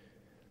more.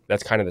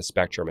 That's kind of the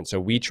spectrum. And so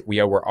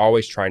we're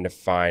always trying to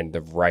find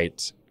the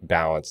right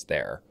balance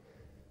there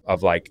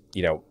of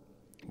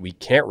we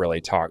can't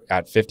really talk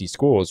at 50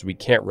 schools. We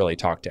can't really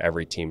talk to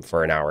every team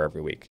for an hour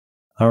every week.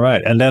 All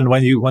right. And then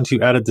once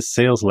you added the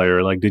sales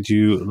layer,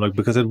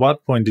 because at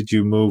what point did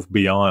you move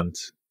beyond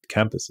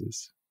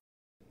campuses?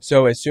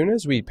 So as soon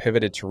as we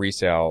pivoted to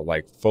resale,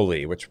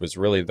 fully, which was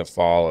really the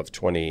fall of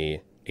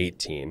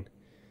 2018,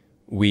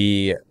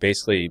 we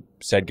basically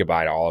said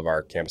goodbye to all of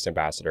our campus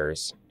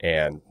ambassadors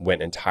and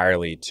went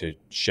entirely to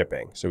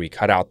shipping. So we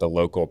cut out the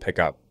local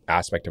pickup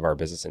aspect of our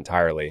business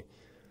entirely.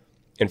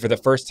 And for the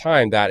first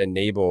time, that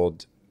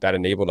enabled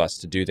us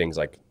to do things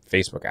like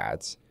Facebook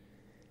ads,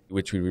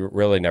 which we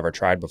really never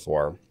tried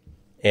before.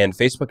 And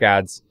Facebook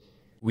ads,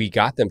 we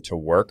got them to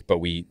work, but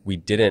we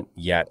didn't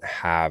yet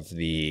have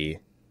the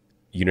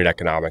unit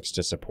economics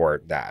to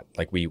support that.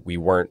 We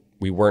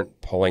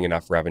weren't pulling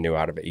enough revenue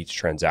out of each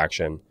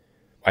transaction.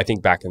 I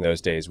think back in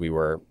those days, we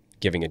were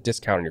giving a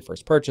discount on your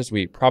first purchase.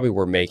 We probably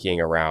were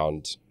making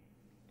around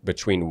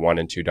between $1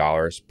 and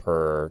 $2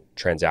 per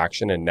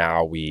transaction. And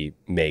now we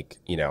make,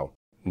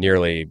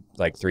 nearly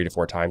 3 to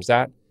 4 times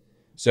that.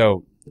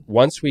 So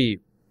once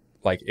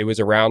it was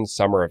around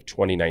summer of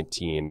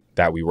 2019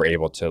 that we were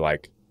able to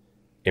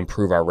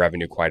improve our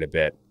revenue quite a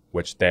bit,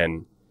 which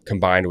then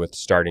combined with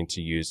starting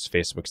to use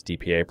Facebook's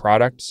DPA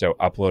product. So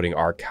uploading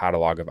our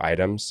catalog of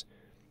items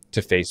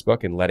to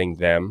Facebook and letting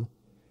them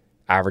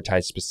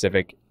advertise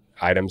specific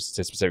items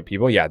to specific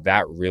people. Yeah,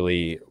 that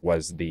really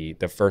was the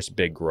first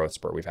big growth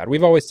spurt we've had.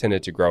 We've always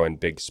tended to grow in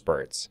big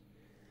spurts.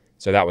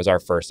 So that was our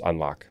first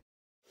unlock.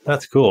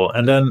 That's cool.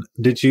 And then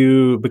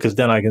because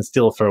then I can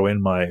still throw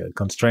in my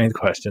constraint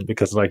question,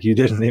 because you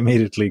didn't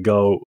immediately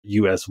go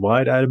US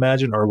wide, I'd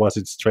imagine, or was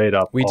it straight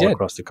up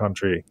across the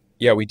country?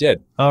 Yeah, we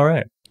did. All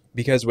right.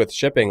 Because with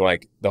shipping,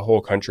 the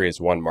whole country is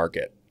one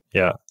market.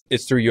 Yeah.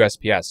 It's through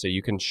USPS. So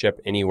you can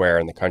ship anywhere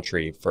in the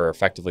country for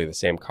effectively the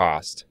same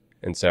cost.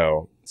 And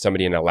so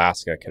somebody in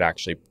Alaska could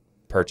actually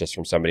purchase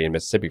from somebody in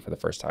Mississippi for the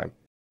first time.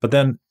 But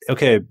then,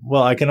 okay,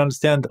 well, I can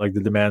understand the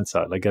demand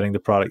side, getting the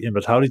product in,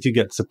 but how did you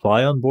get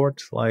supply on board,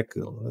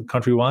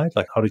 countrywide?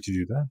 How did you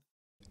do that?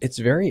 It's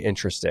very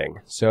interesting.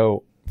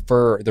 So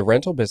for the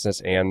rental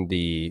business and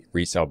the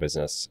resale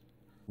business,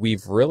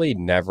 we've really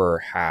never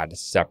had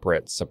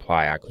separate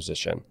supply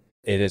acquisition.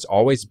 It has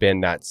always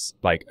been that's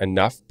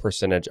enough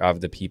percentage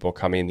of the people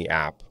coming in the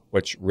app,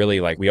 which really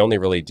we only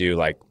really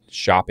do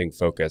shopping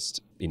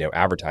focused,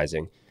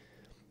 advertising.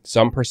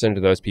 Some percentage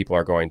of those people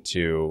are going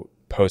to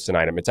post an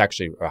item. It's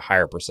actually a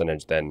higher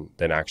percentage than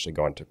actually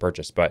going to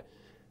purchase, but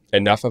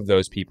enough of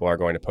those people are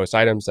going to post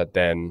items that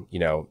then,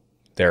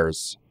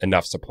 there's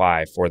enough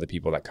supply for the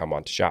people that come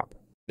on to shop.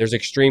 There's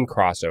extreme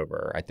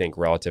crossover, I think,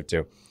 relative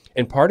to,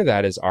 and part of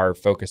that is our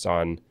focus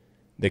on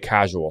the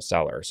casual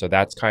seller. So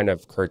that's kind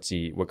of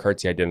what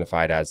Curtsy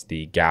identified as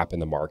the gap in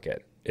the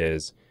market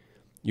is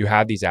you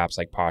have these apps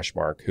like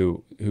Poshmark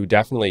who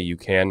definitely you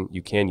can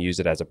use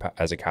it as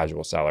a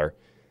casual seller.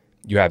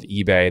 You have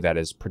eBay that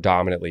is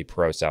predominantly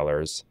pro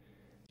sellers.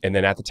 And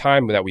then at the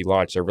time that we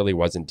launched, there really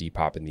wasn't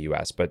Depop in the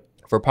US. But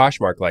for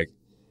Poshmark,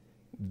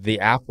 the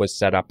app was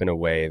set up in a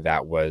way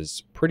that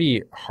was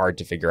pretty hard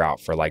to figure out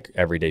for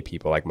everyday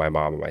people like my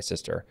mom and my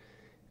sister.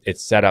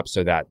 It's set up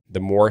so that the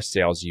more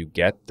sales you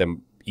get,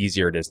 the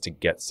easier it is to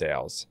get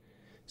sales.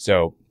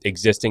 So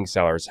existing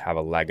sellers have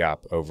a leg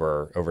up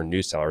over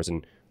new sellers.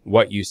 And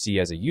what you see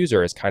as a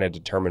user is kind of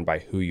determined by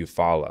who you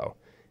follow.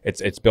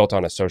 It's built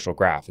on a social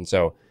graph. And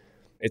so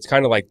it's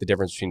kind of like the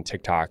difference between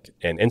TikTok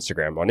and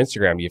Instagram. On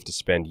Instagram, you have to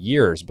spend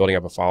years building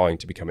up a following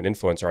to become an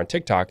influencer. On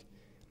TikTok,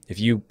 if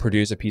you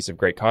produce a piece of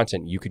great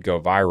content, you could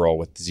go viral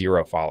with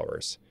 0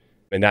 followers.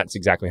 And that's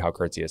exactly how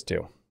Curtsy is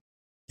too.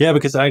 Yeah,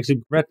 because I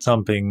actually read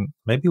something,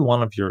 maybe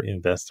one of your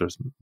investors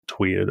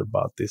tweeted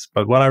about this,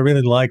 but what I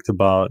really liked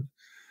about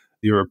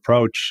your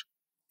approach.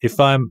 If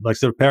I'm like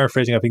sort of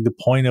paraphrasing, I think the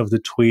point of the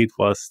tweet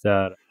was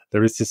that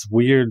there is this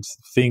weird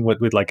thing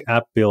with like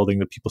app building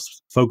that people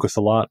focus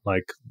a lot,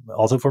 like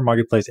also for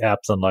marketplace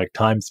apps on like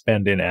time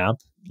spent in app,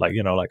 like,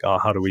 like, oh,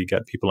 how do we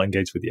get people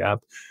engaged with the app?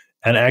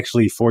 And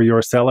actually for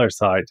your seller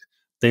side,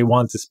 they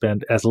want to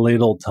spend as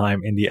little time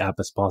in the app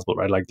as possible,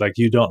 right? Like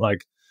you don't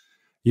like,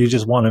 you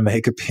just want to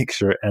make a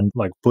picture and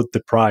like put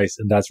the price,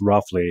 and that's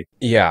roughly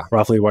Yeah.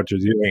 what you're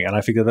doing. And I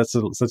think that that's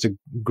such a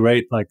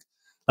great like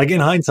in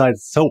hindsight,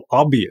 it's so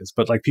obvious,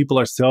 but like people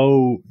are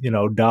so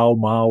Dow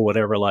Mao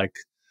whatever, like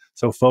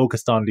so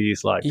focused on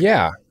these like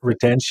Yeah.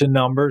 retention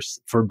numbers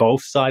for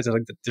both sides. I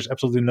think that there's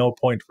absolutely no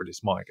point for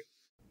this market.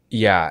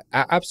 Yeah,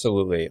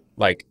 absolutely.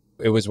 Like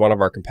it was one of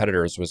our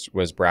competitors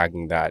was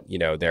bragging that,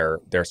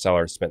 their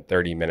sellers spent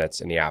 30 minutes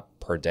in the app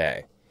per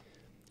day.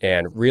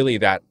 And really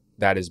that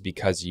is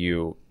because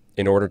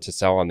in order to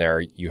sell on there,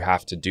 you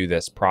have to do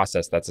this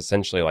process that's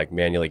essentially like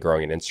manually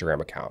growing an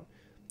Instagram account.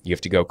 You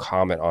have to go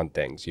comment on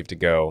things. You have to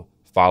go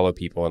follow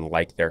people and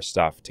like their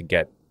stuff to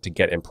get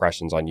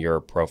impressions on your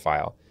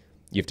profile.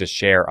 You have to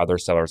share other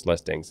sellers'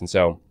 listings. And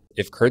so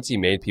if Curtsy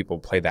made people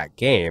play that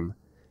game,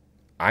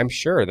 I'm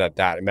sure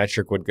that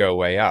metric would go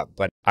way up.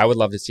 But I would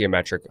love to see a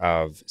metric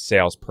of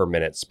sales per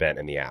minute spent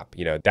in the app.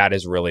 That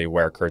is really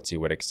where Curtsy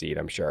would exceed,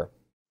 I'm sure.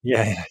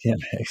 Yeah,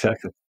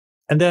 exactly.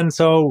 And then,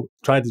 so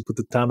trying to put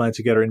the timeline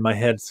together in my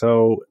head.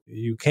 So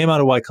you came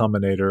out of Y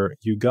Combinator,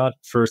 you got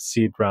first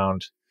seed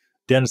round,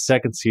 then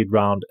second seed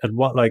round. At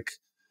what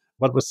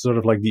was sort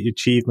of like the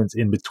achievements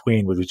in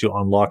between with which you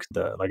unlocked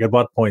like at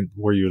what point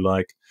were you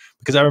like,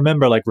 because I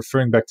remember like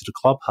referring back to the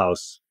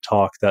Clubhouse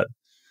talk that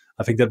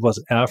I think that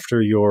was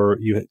after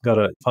you got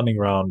a funding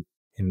round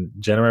in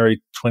January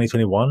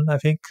 2021, I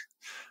think.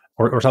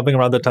 Or something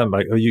around that time,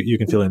 like you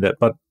can fill in that.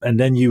 But and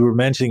then you were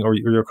mentioning, or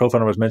your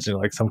co-founder was mentioning,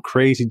 like some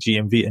crazy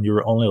GMV, and you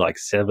were only like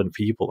 7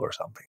 people or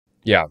something.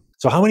 Yeah.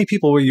 So how many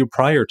people were you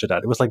prior to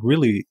that? It was like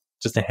really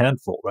just a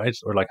handful, right?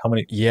 Or like how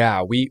many?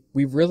 Yeah, we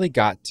really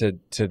got to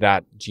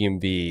that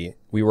GMV.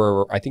 We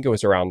were, I think it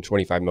was around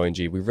 25 million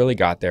G. We really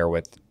got there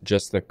with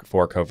just the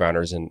 4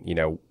 co-founders and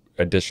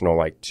additional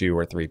like 2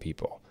 or 3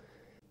 people.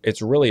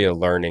 It's really a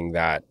learning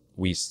that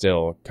we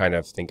still kind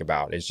of think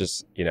about. It's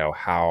just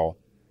how.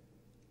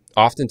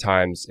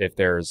 Oftentimes, if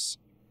there's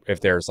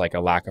like a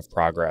lack of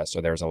progress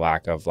or there's a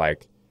lack of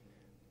like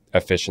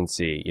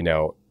efficiency,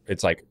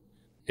 it's like,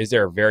 is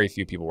there very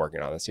few people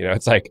working on this?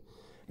 It's like,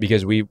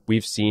 because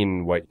we've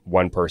seen what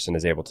one person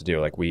is able to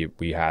do. Like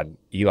we had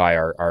Eli,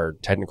 our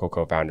technical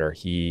co-founder,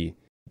 he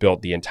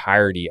built the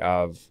entirety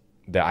of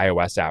the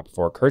iOS app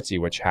for Curtsy,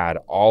 which had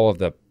all of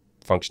the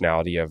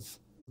functionality of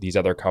these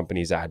other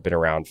companies that had been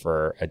around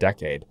for a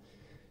decade.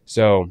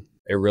 So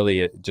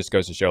it just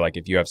goes to show, like,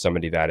 if you have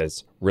somebody that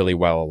is really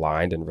well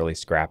aligned and really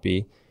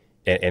scrappy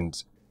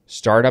and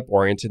startup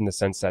oriented in the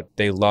sense that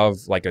they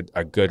love like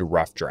a good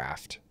rough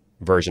draft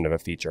version of a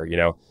feature,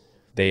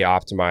 they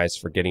optimize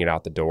for getting it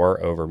out the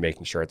door over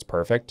making sure it's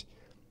perfect.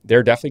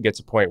 There definitely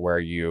gets a point where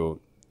if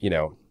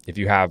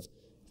you have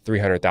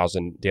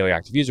 300,000 daily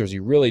active users,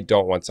 you really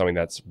don't want something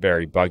that's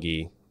very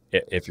buggy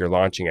if you're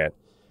launching it.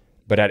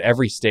 But at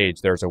every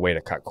stage, there's a way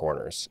to cut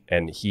corners.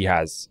 And he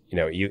has,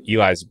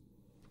 Eli's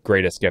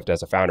greatest gift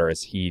as a founder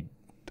is he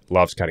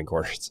loves cutting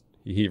corners.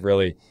 He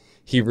really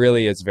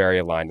is very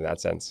aligned in that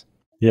sense.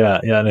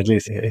 Yeah, and at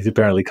least he's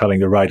apparently cutting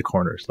the right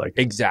corners. Like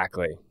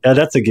exactly. Yeah,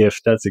 that's a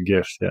gift.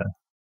 Yeah.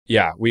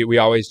 Yeah, we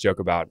always joke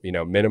about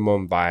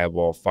minimum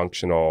viable,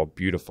 functional,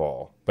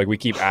 beautiful. Like we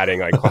keep adding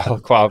like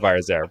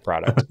qualifiers there.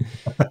 Product.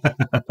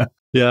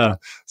 Yeah.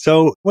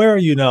 So where are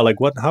you now? Like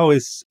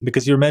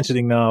because you're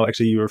mentioning now,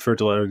 actually you referred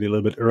to it a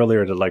little bit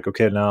earlier that like,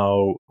 okay,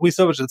 now we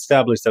sort of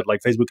established that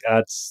like Facebook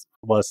ads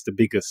was the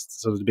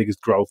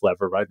biggest growth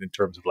lever, right? In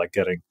terms of like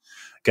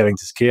getting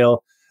to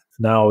scale.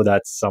 Now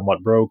that's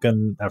somewhat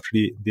broken after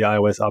the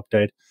iOS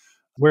update.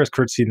 Where's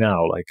Curtsy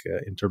now? Like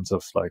in terms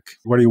of like,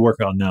 what are you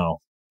working on now?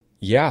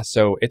 Yeah.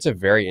 So it's a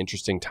very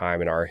interesting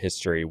time in our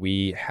history.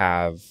 We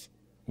have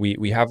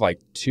like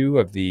 2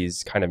 of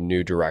these kind of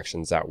new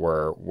directions that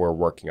we're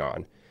working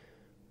on.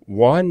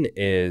 One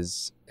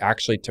is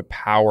actually to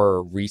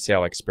power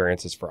resale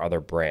experiences for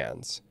other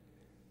brands.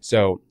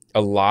 So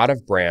a lot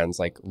of brands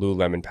like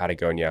Lululemon,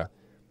 Patagonia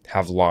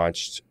have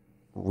launched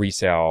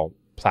resale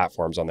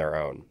platforms on their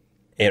own,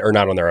 or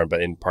not on their own,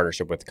 but in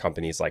partnership with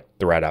companies like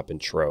ThredUp and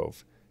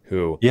Trove.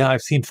 Yeah,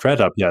 I've seen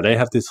ThredUp. Yeah, they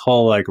have this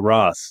whole like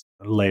RaaS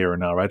layer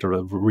now, right?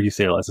 Or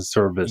resale as a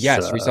service.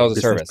 Yes, resale as a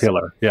service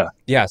pillar. Yeah.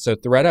 Yeah. So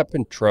ThredUp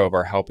and Trove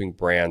are helping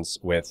brands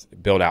with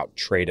build out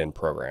trade-in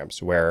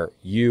programs where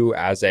you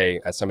as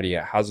somebody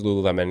that has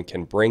Lululemon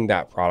can bring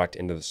that product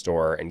into the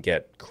store and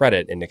get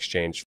credit in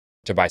exchange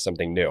to buy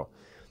something new.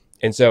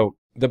 And so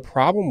the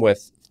problem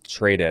with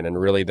trade-in and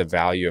really the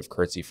value of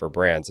Curtsy for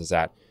brands is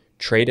that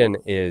trade-in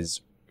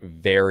is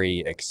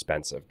very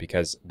expensive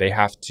because they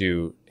have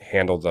to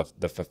handle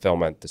the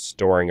fulfillment, the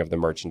storing of the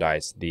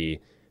merchandise, the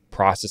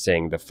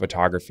processing, the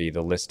photography,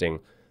 the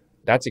listing.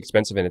 That's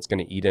expensive and it's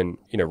going to eat in,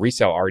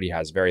 resale already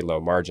has very low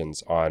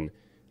margins on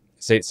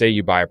say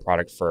you buy a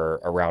product for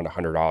around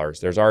 $100,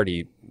 there's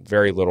already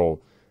very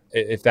little.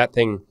 If that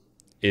thing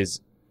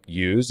is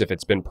used, if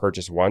it's been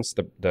purchased once,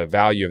 the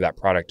value of that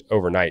product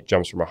overnight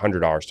jumps from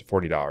 $100 to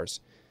 $40.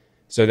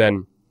 So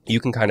then you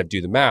can kind of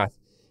do the math.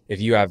 If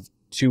you have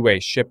two-way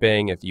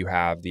shipping, if you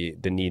have the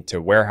need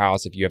to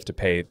warehouse, if you have to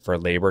pay for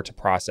labor to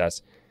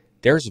process,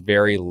 there's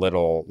very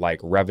little like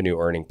revenue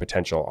earning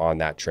potential on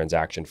that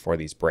transaction for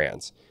these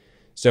brands.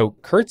 So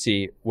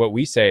Curtsy, what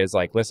we say is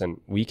like, listen,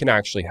 we can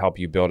actually help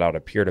you build out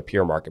a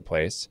peer-to-peer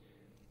marketplace.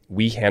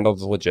 We handle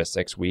the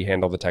logistics, we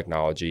handle the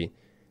technology.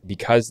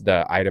 Because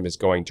the item is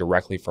going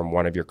directly from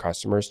one of your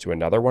customers to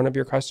another one of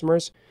your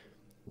customers,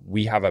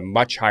 we have a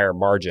much higher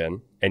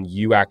margin, and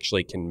you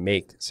actually can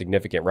make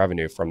significant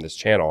revenue from this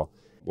channel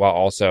while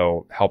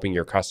also helping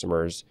your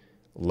customers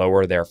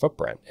lower their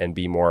footprint and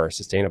be more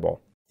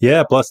sustainable.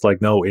 Yeah, plus like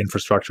no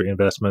infrastructure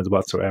investments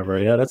whatsoever.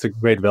 Yeah, that's a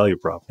great value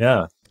prop.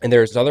 Yeah. And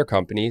there's other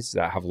companies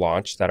that have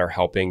launched that are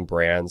helping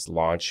brands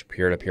launch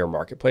peer-to-peer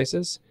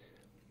marketplaces.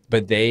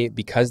 But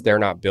because they're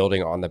not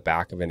building on the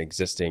back of an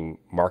existing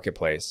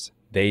marketplace,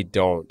 they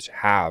don't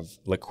have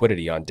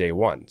liquidity on day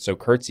one. So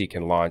Curtsy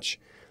can launch.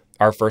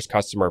 Our first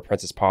customer,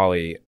 Princess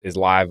Polly, is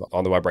live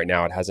on the web right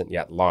now. It hasn't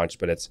yet launched,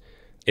 but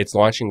it's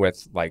launching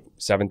with like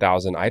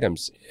 7,000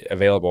 items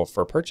available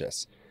for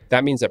purchase.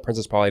 That means that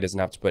Princess Polly doesn't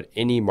have to put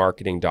any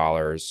marketing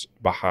dollars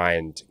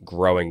behind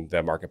growing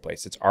the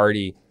marketplace. It's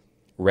already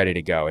ready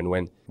to go. And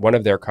when one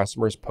of their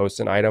customers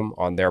posts an item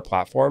on their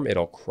platform,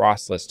 it'll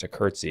cross-list to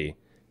Curtsy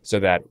so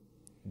that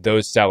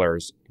those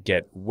sellers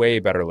get way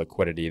better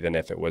liquidity than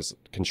if it was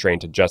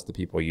constrained to just the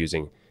people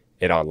using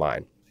it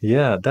online.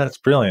 Yeah, that's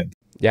brilliant.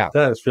 Yeah.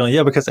 That is brilliant.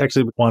 Yeah, because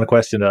actually one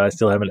question that I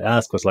still haven't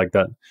asked was like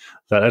that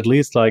at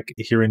least like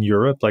here in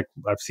Europe, like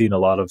I've seen a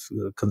lot of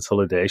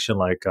consolidation,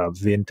 like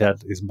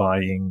Vinted is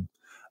buying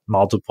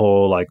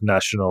multiple like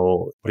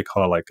national, what do you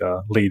call it, like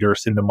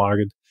leaders in the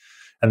market.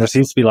 And there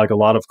seems to be like a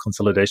lot of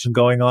consolidation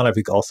going on. I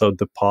think also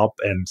the Pop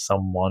and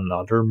some one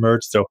other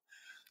merged. So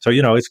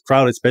it's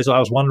crowded space. So I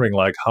was wondering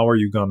like, how are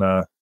you going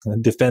to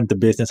defend the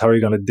business? How are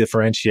you going to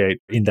differentiate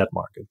in that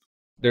market?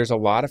 There's a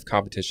lot of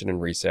competition in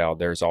resale.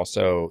 There's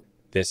also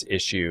this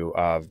issue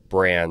of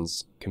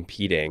brands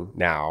competing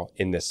now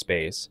in this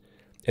space.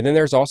 And then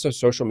there's also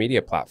social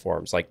media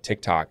platforms like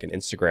TikTok and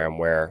Instagram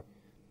where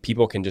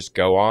people can just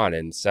go on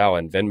and sell,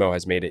 and Venmo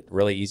has made it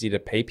really easy to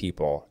pay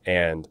people.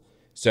 And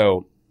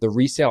so the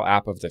resale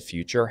app of the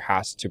future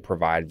has to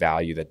provide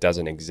value that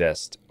doesn't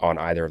exist on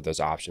either of those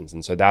options.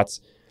 And so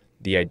that's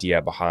the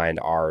idea behind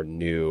our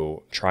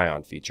new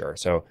try-on feature.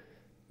 So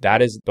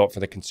that is built for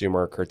the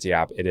consumer Curtsy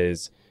app. It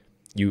is,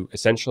 you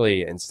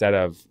essentially, instead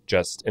of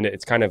just, and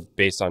it's kind of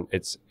based on,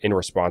 it's in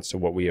response to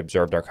what we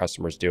observed our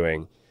customers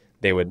doing.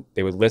 They would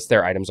list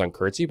their items on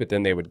Curtsy, but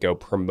then they would go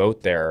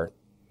promote their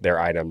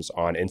items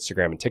on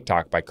Instagram and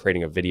TikTok by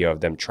creating a video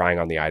of them trying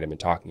on the item and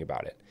talking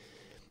about it.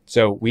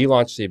 So we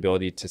launched the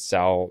ability to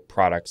sell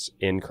products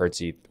in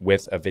Curtsy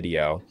with a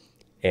video,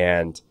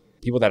 and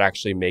people that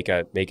actually make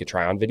a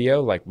try-on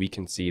video, like we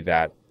can see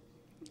that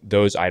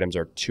those items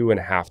are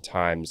 2.5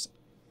 times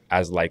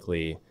as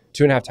likely,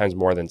 2.5 times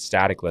more than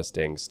static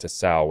listings to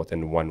sell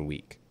within 1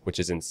 week, which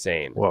is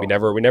insane. Whoa, we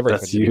never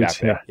could be that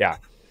big. Yeah.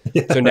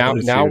 Yeah, so now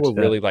huge, we're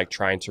really like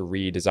trying to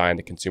redesign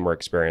the consumer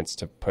experience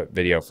to put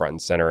video front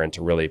and center and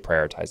to really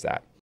prioritize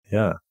that.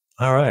 Yeah.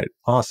 All right.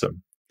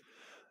 Awesome.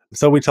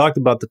 So we talked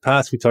about the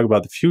past, we talked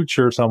about the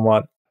future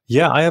somewhat.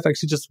 Yeah, I have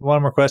actually just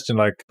one more question,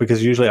 like,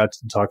 because usually I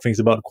talk things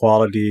about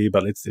quality,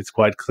 but it's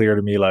quite clear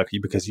to me, like,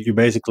 because you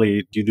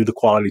basically, you do the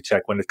quality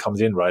check when it comes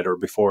in, right? Or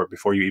before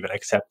you even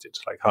accept it.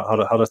 Like,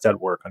 how does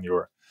that work on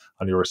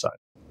your side?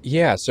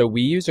 Yeah, so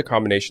we use a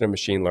combination of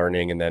machine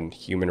learning and then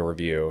human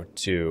review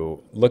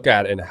to look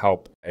at and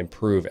help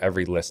improve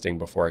every listing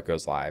before it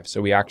goes live.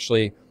 So we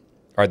actually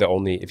are the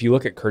only, if you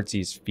look at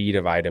Curtsy's feed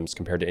of items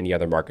compared to any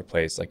other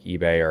marketplace like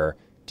eBay or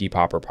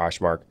Depop or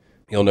Poshmark,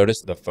 you'll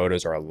notice the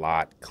photos are a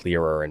lot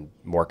clearer and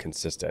more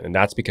consistent. And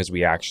that's because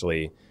we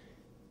actually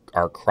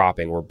are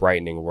cropping, we're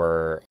brightening,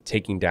 we're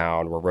taking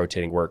down, we're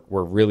rotating, we're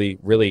really,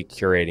 really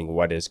curating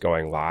what is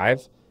going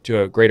live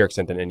to a greater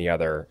extent than any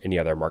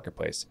other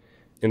marketplace.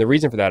 And the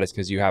reason for that is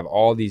because you have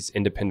all these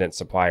independent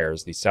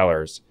suppliers, these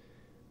sellers,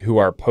 who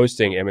are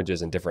posting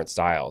images in different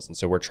styles. And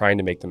so we're trying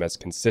to make them as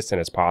consistent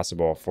as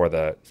possible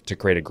to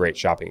create a great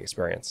shopping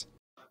experience.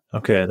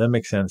 Okay, that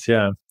makes sense.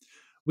 Yeah.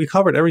 We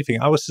covered everything.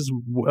 I was just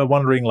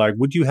wondering, like,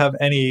 would you have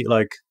any,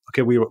 like,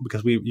 okay,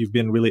 you've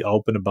been really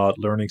open about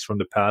learnings from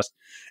the past.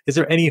 Is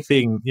there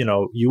anything,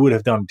 you would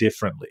have done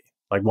differently?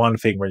 Like one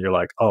thing where you're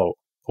like, oh,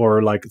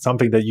 or like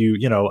something that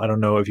I don't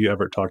know if you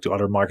ever talk to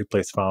other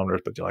marketplace founders,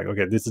 but you're like,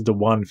 okay, this is the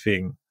one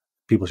thing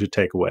people should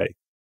take away.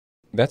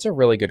 That's a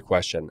really good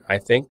question. I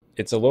think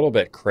it's a little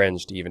bit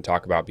cringe to even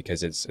talk about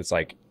because it's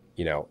like,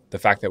 the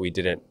fact that we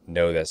didn't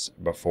know this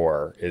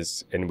before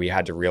and we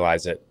had to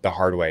realize it the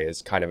hard way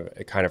is kind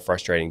of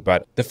frustrating.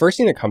 But the first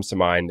thing that comes to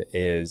mind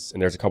is,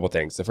 and there's a couple of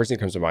things. The first thing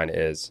that comes to mind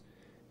is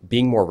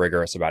being more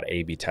rigorous about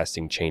A/B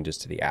testing changes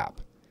to the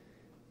app.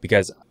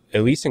 Because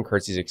at least in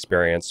Curtsy's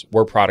experience,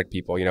 we're product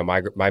people.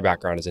 My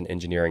background is in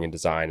engineering and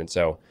design. And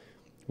so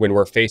when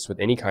we're faced with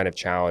any kind of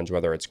challenge,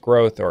 whether it's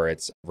growth or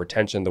it's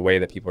retention, the way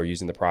that people are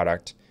using the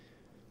product,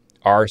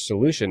 our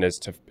solution is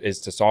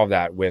to solve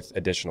that with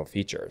additional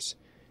features.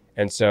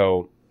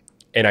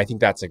 And I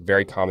think that's a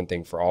very common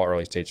thing for all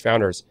early stage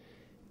founders.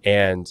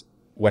 And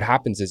what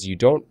happens is you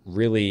don't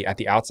really, at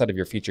the outside of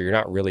your feature, you're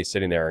not really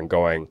sitting there and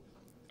going,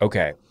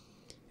 okay,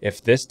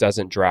 if this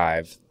doesn't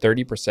drive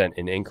 30%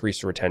 in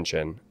increased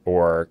retention,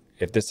 or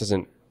if this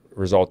doesn't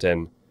result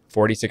in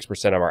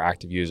 46% of our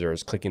active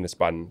users clicking this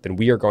button, then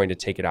we are going to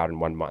take it out in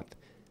 1 month.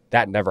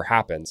 That never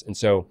happens. And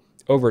so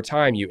over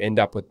time, you end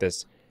up with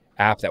this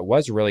app that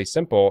was really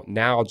simple,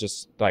 now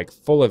just like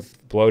full of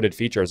bloated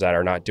features that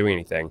are not doing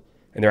anything.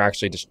 And they're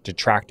actually just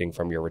detracting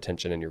from your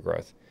retention and your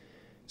growth.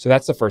 So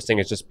that's the first thing,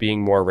 is just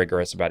being more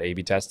rigorous about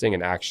A/B testing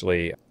and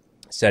actually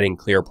setting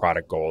clear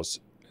product goals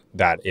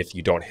that if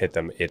you don't hit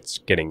them, it's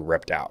getting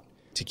ripped out,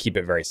 to keep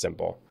it very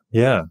simple.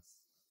 Yeah,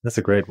 that's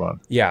a great one.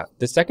 Yeah.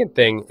 The second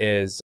thing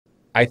is,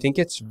 I think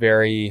it's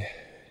very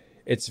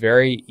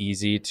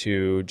easy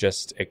to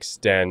just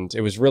extend.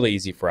 It was really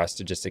easy for us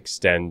to just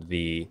extend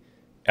the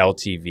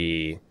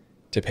LTV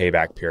to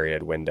payback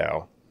period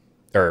window,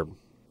 or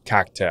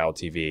CAC to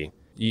LTV.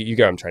 You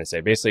get what I'm trying to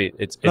say. Basically,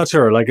 it's not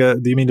sure. Like,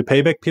 do you mean the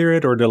payback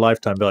period or the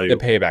lifetime value? The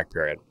payback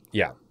period.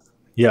 Yeah.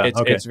 Yeah.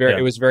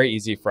 It was very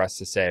easy for us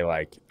to say,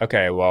 like,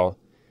 okay, well,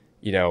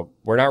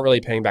 we're not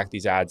really paying back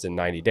these ads in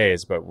 90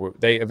 days, but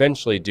they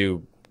eventually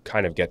do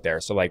kind of get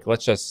there. So like,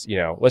 let's just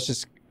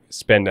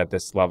spend at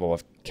this level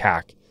of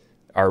CAC,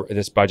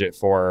 this budget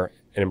for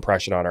an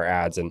impression on our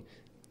ads, and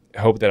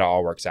hope that it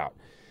all works out.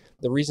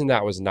 The reason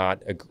that was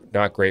not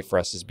great for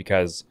us is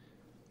because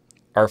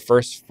our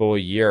first full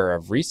year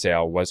of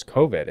resale was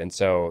COVID. And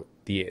so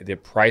the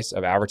price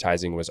of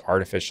advertising was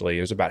artificially,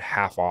 it was about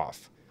half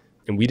off.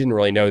 And we didn't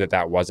really know that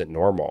that wasn't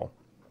normal.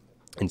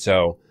 And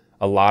so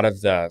a lot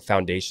of the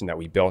foundation that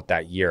we built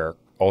that year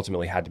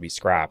ultimately had to be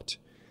scrapped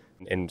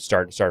and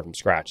start from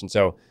scratch. And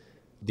so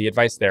the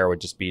advice there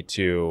would just be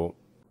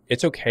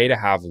it's okay to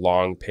have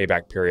long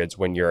payback periods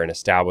when you're an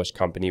established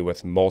company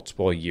with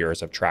multiple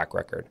years of track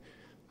record.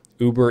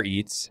 Uber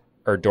Eats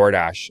or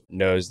DoorDash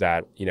knows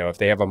that, if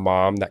they have a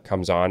mom that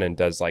comes on and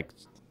does like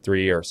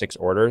 3 or 6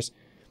 orders,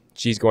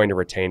 she's going to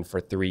retain for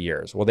 3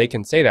 years. Well, they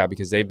can say that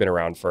because they've been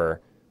around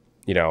for,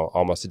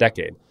 almost a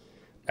decade.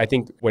 I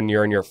think when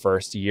you're in your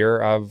first year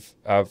of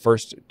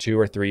first 2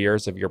 or 3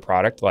 years of your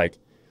product, like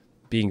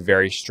being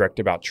very strict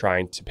about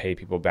trying to pay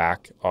people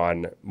back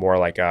on more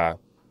like a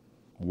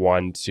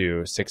 1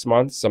 to 6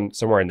 months,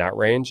 somewhere in that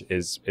range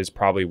is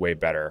probably way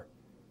better,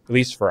 at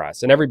least for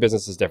us. And every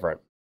business is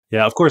different.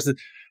 Yeah, of course.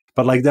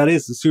 But like, that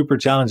is super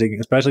challenging,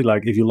 especially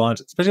like if you launch,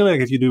 especially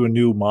like if you do a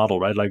new model,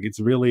 right? Like, it's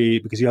really,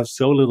 because you have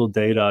so little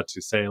data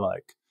to say,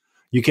 like,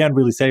 you can't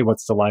really say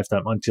what's the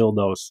lifetime until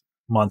those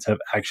months have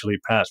actually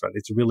passed, right?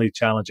 It's really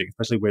challenging,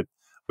 especially with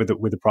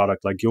a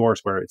product like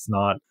yours, where it's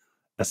not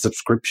a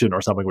subscription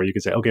or something where you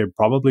can say, okay,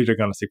 probably they're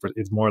going to stick for,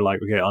 it's more like,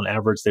 okay, on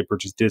average, they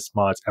purchase this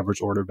much average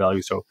order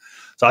value. So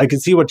I can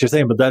see what you're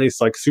saying, but that is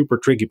like super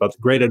tricky, but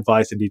great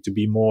advice indeed to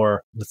be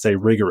more, let's say,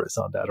 rigorous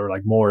on that, or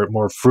like more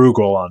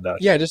frugal on that.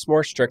 Yeah, just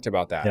more strict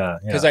about that. Yeah.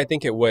 Because I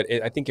think it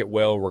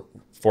will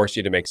force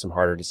you to make some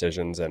harder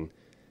decisions. And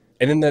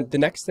then the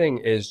next thing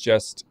is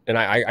just, and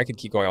I could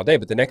keep going all day,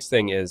 but the next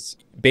thing is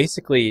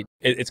basically,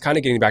 it's kind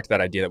of getting back to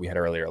that idea that we had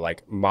earlier,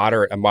 like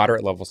a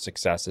moderate level of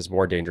success is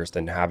more dangerous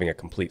than having a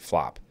complete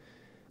flop.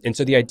 And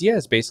so the idea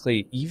is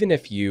basically, even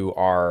if you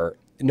are,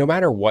 no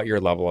matter what your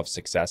level of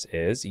success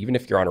is, even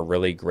if you're on a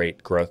really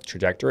great growth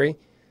trajectory,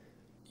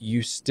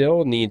 you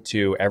still need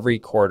to, every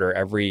quarter,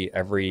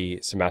 every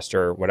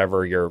semester,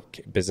 whatever your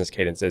business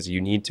cadence is,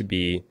 you need to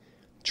be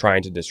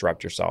trying to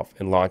disrupt yourself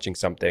and launching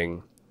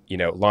something,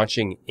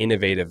 launching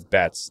innovative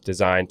bets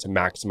designed to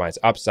maximize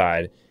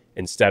upside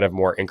instead of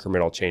more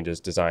incremental changes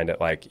designed at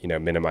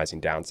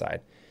minimizing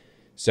downside.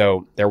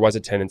 So there was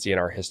a tendency in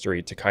our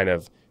history to kind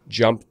of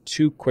jump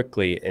too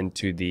quickly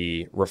into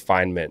the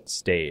refinement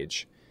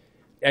stage.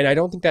 And I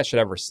don't think that should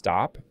ever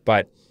stop,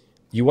 but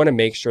you want to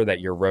make sure that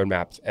your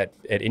roadmap at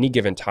any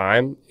given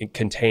time, it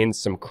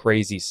contains some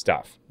crazy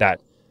stuff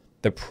that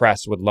the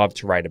press would love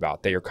to write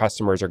about, that your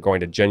customers are going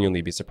to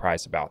genuinely be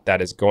surprised about,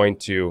 that is going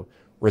to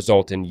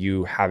result in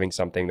you having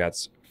something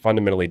that's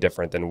fundamentally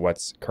different than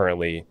what's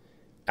currently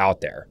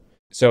out there.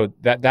 So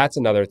that's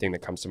another thing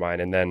that comes to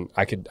mind. And then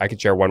I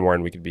could share one more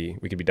and we could be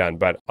done.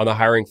 But on the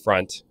hiring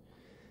front,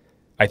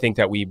 I think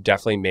that we've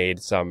definitely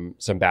made some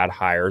bad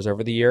hires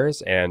over the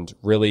years. And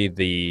really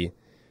the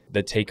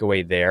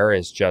takeaway there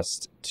is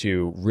just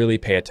to really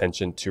pay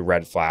attention to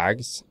red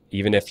flags,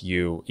 even if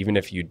you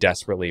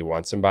desperately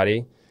want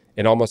somebody.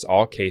 In almost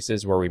all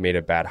cases where we made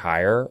a bad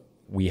hire,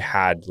 we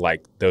had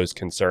like those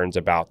concerns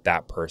about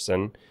that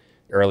person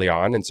early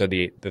on. And so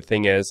the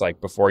thing is, like,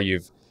 before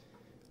you've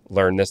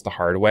learned this the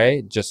hard way,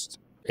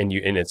 and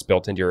it's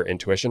built into your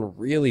intuition,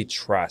 really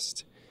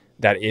trust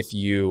that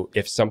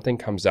if something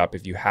comes up,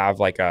 if you have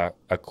like a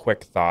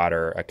quick thought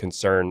or a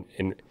concern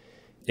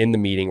in the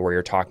meeting where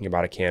you're talking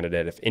about a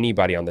candidate, if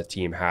anybody on the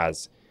team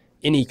has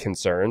any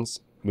concerns,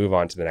 move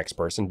on to the next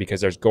person,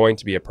 because there's going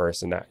to be a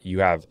person that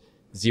you have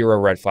zero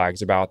red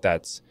flags about,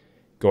 that's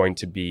going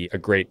to be a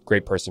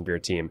great person for your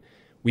team.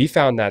 We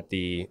found that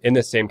in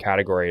the same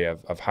category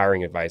of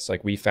hiring advice,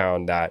 like we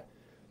found that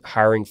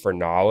hiring for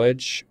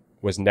knowledge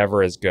was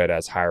never as good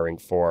as hiring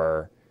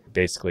for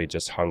basically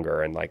just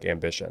hunger and like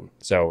ambition.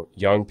 So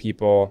young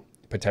people,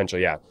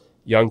 potentially,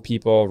 young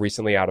people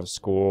recently out of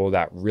school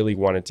that really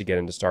wanted to get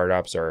into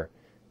startups or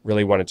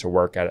really wanted to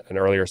work at an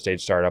earlier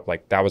stage startup,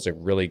 like that was a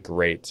really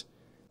great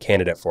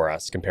candidate for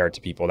us compared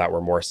to people that were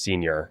more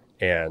senior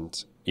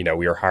and,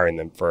 we were hiring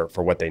them for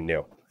what they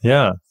knew.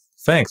 Yeah.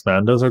 Thanks,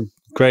 man. Those are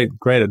great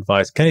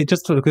advice. Can you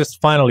just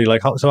finally,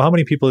 how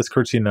many people is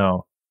Curtsy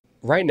now?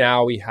 Right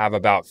now we have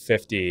about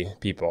 50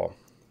 people.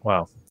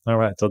 Wow. All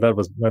right. So that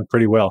went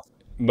pretty well.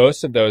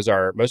 Most of those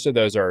are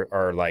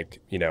like,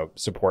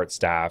 support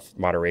staff,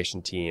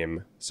 moderation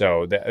team.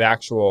 So the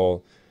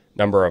actual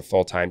number of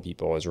full-time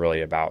people is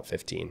really about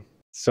 15.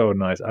 So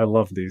nice. I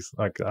love these.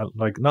 Like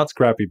not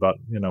scrappy, but,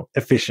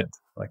 efficient,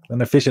 like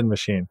an efficient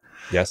machine.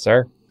 Yes,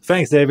 sir.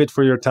 Thanks, David,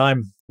 for your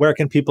time. Where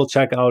can people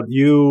check out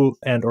you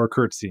or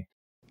Curtsy?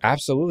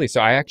 Absolutely.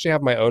 So I actually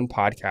have my own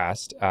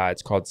podcast.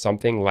 It's called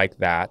Something Like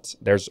That.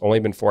 There's only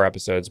been 4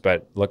 episodes,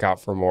 but look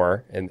out for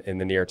more in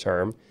the near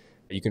term.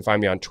 You can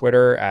find me on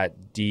Twitter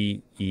at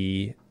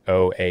DEOATES.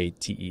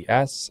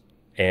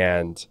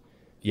 And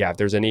if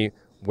there's any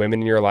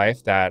women in your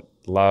life that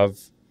love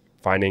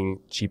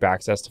finding cheap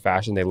access to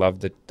fashion, they love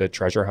the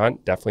treasure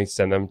hunt, definitely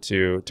send them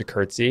to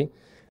Curtsy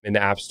in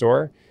the App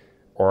Store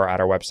or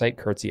at our website,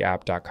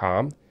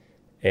 curtsyapp.com.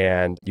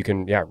 And you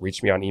can,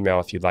 reach me on email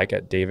if you'd like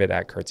at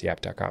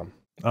david@curtsyapp.com.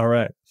 All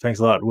right. Thanks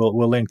a lot.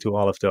 We'll link to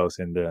all of those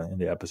in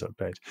the episode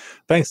page.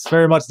 Thanks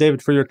very much,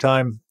 David, for your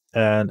time,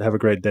 and have a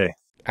great day.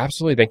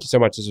 Absolutely. Thank you so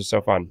much. This was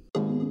so fun.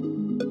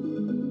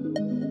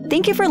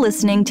 Thank you for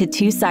listening to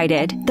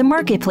Two-Sided, the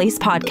Marketplace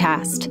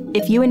podcast.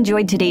 If you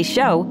enjoyed today's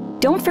show,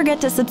 don't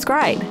forget to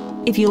subscribe.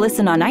 If you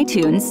listen on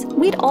iTunes,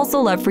 we'd also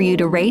love for you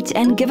to rate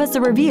and give us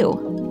a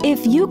review.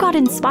 If you got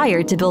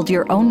inspired to build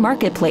your own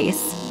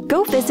marketplace,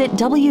 go visit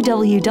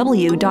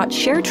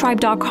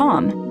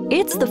www.sharetribe.com.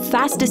 It's the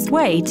fastest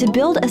way to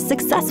build a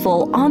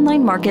successful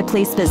online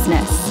marketplace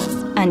business.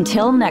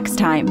 Until next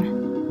time.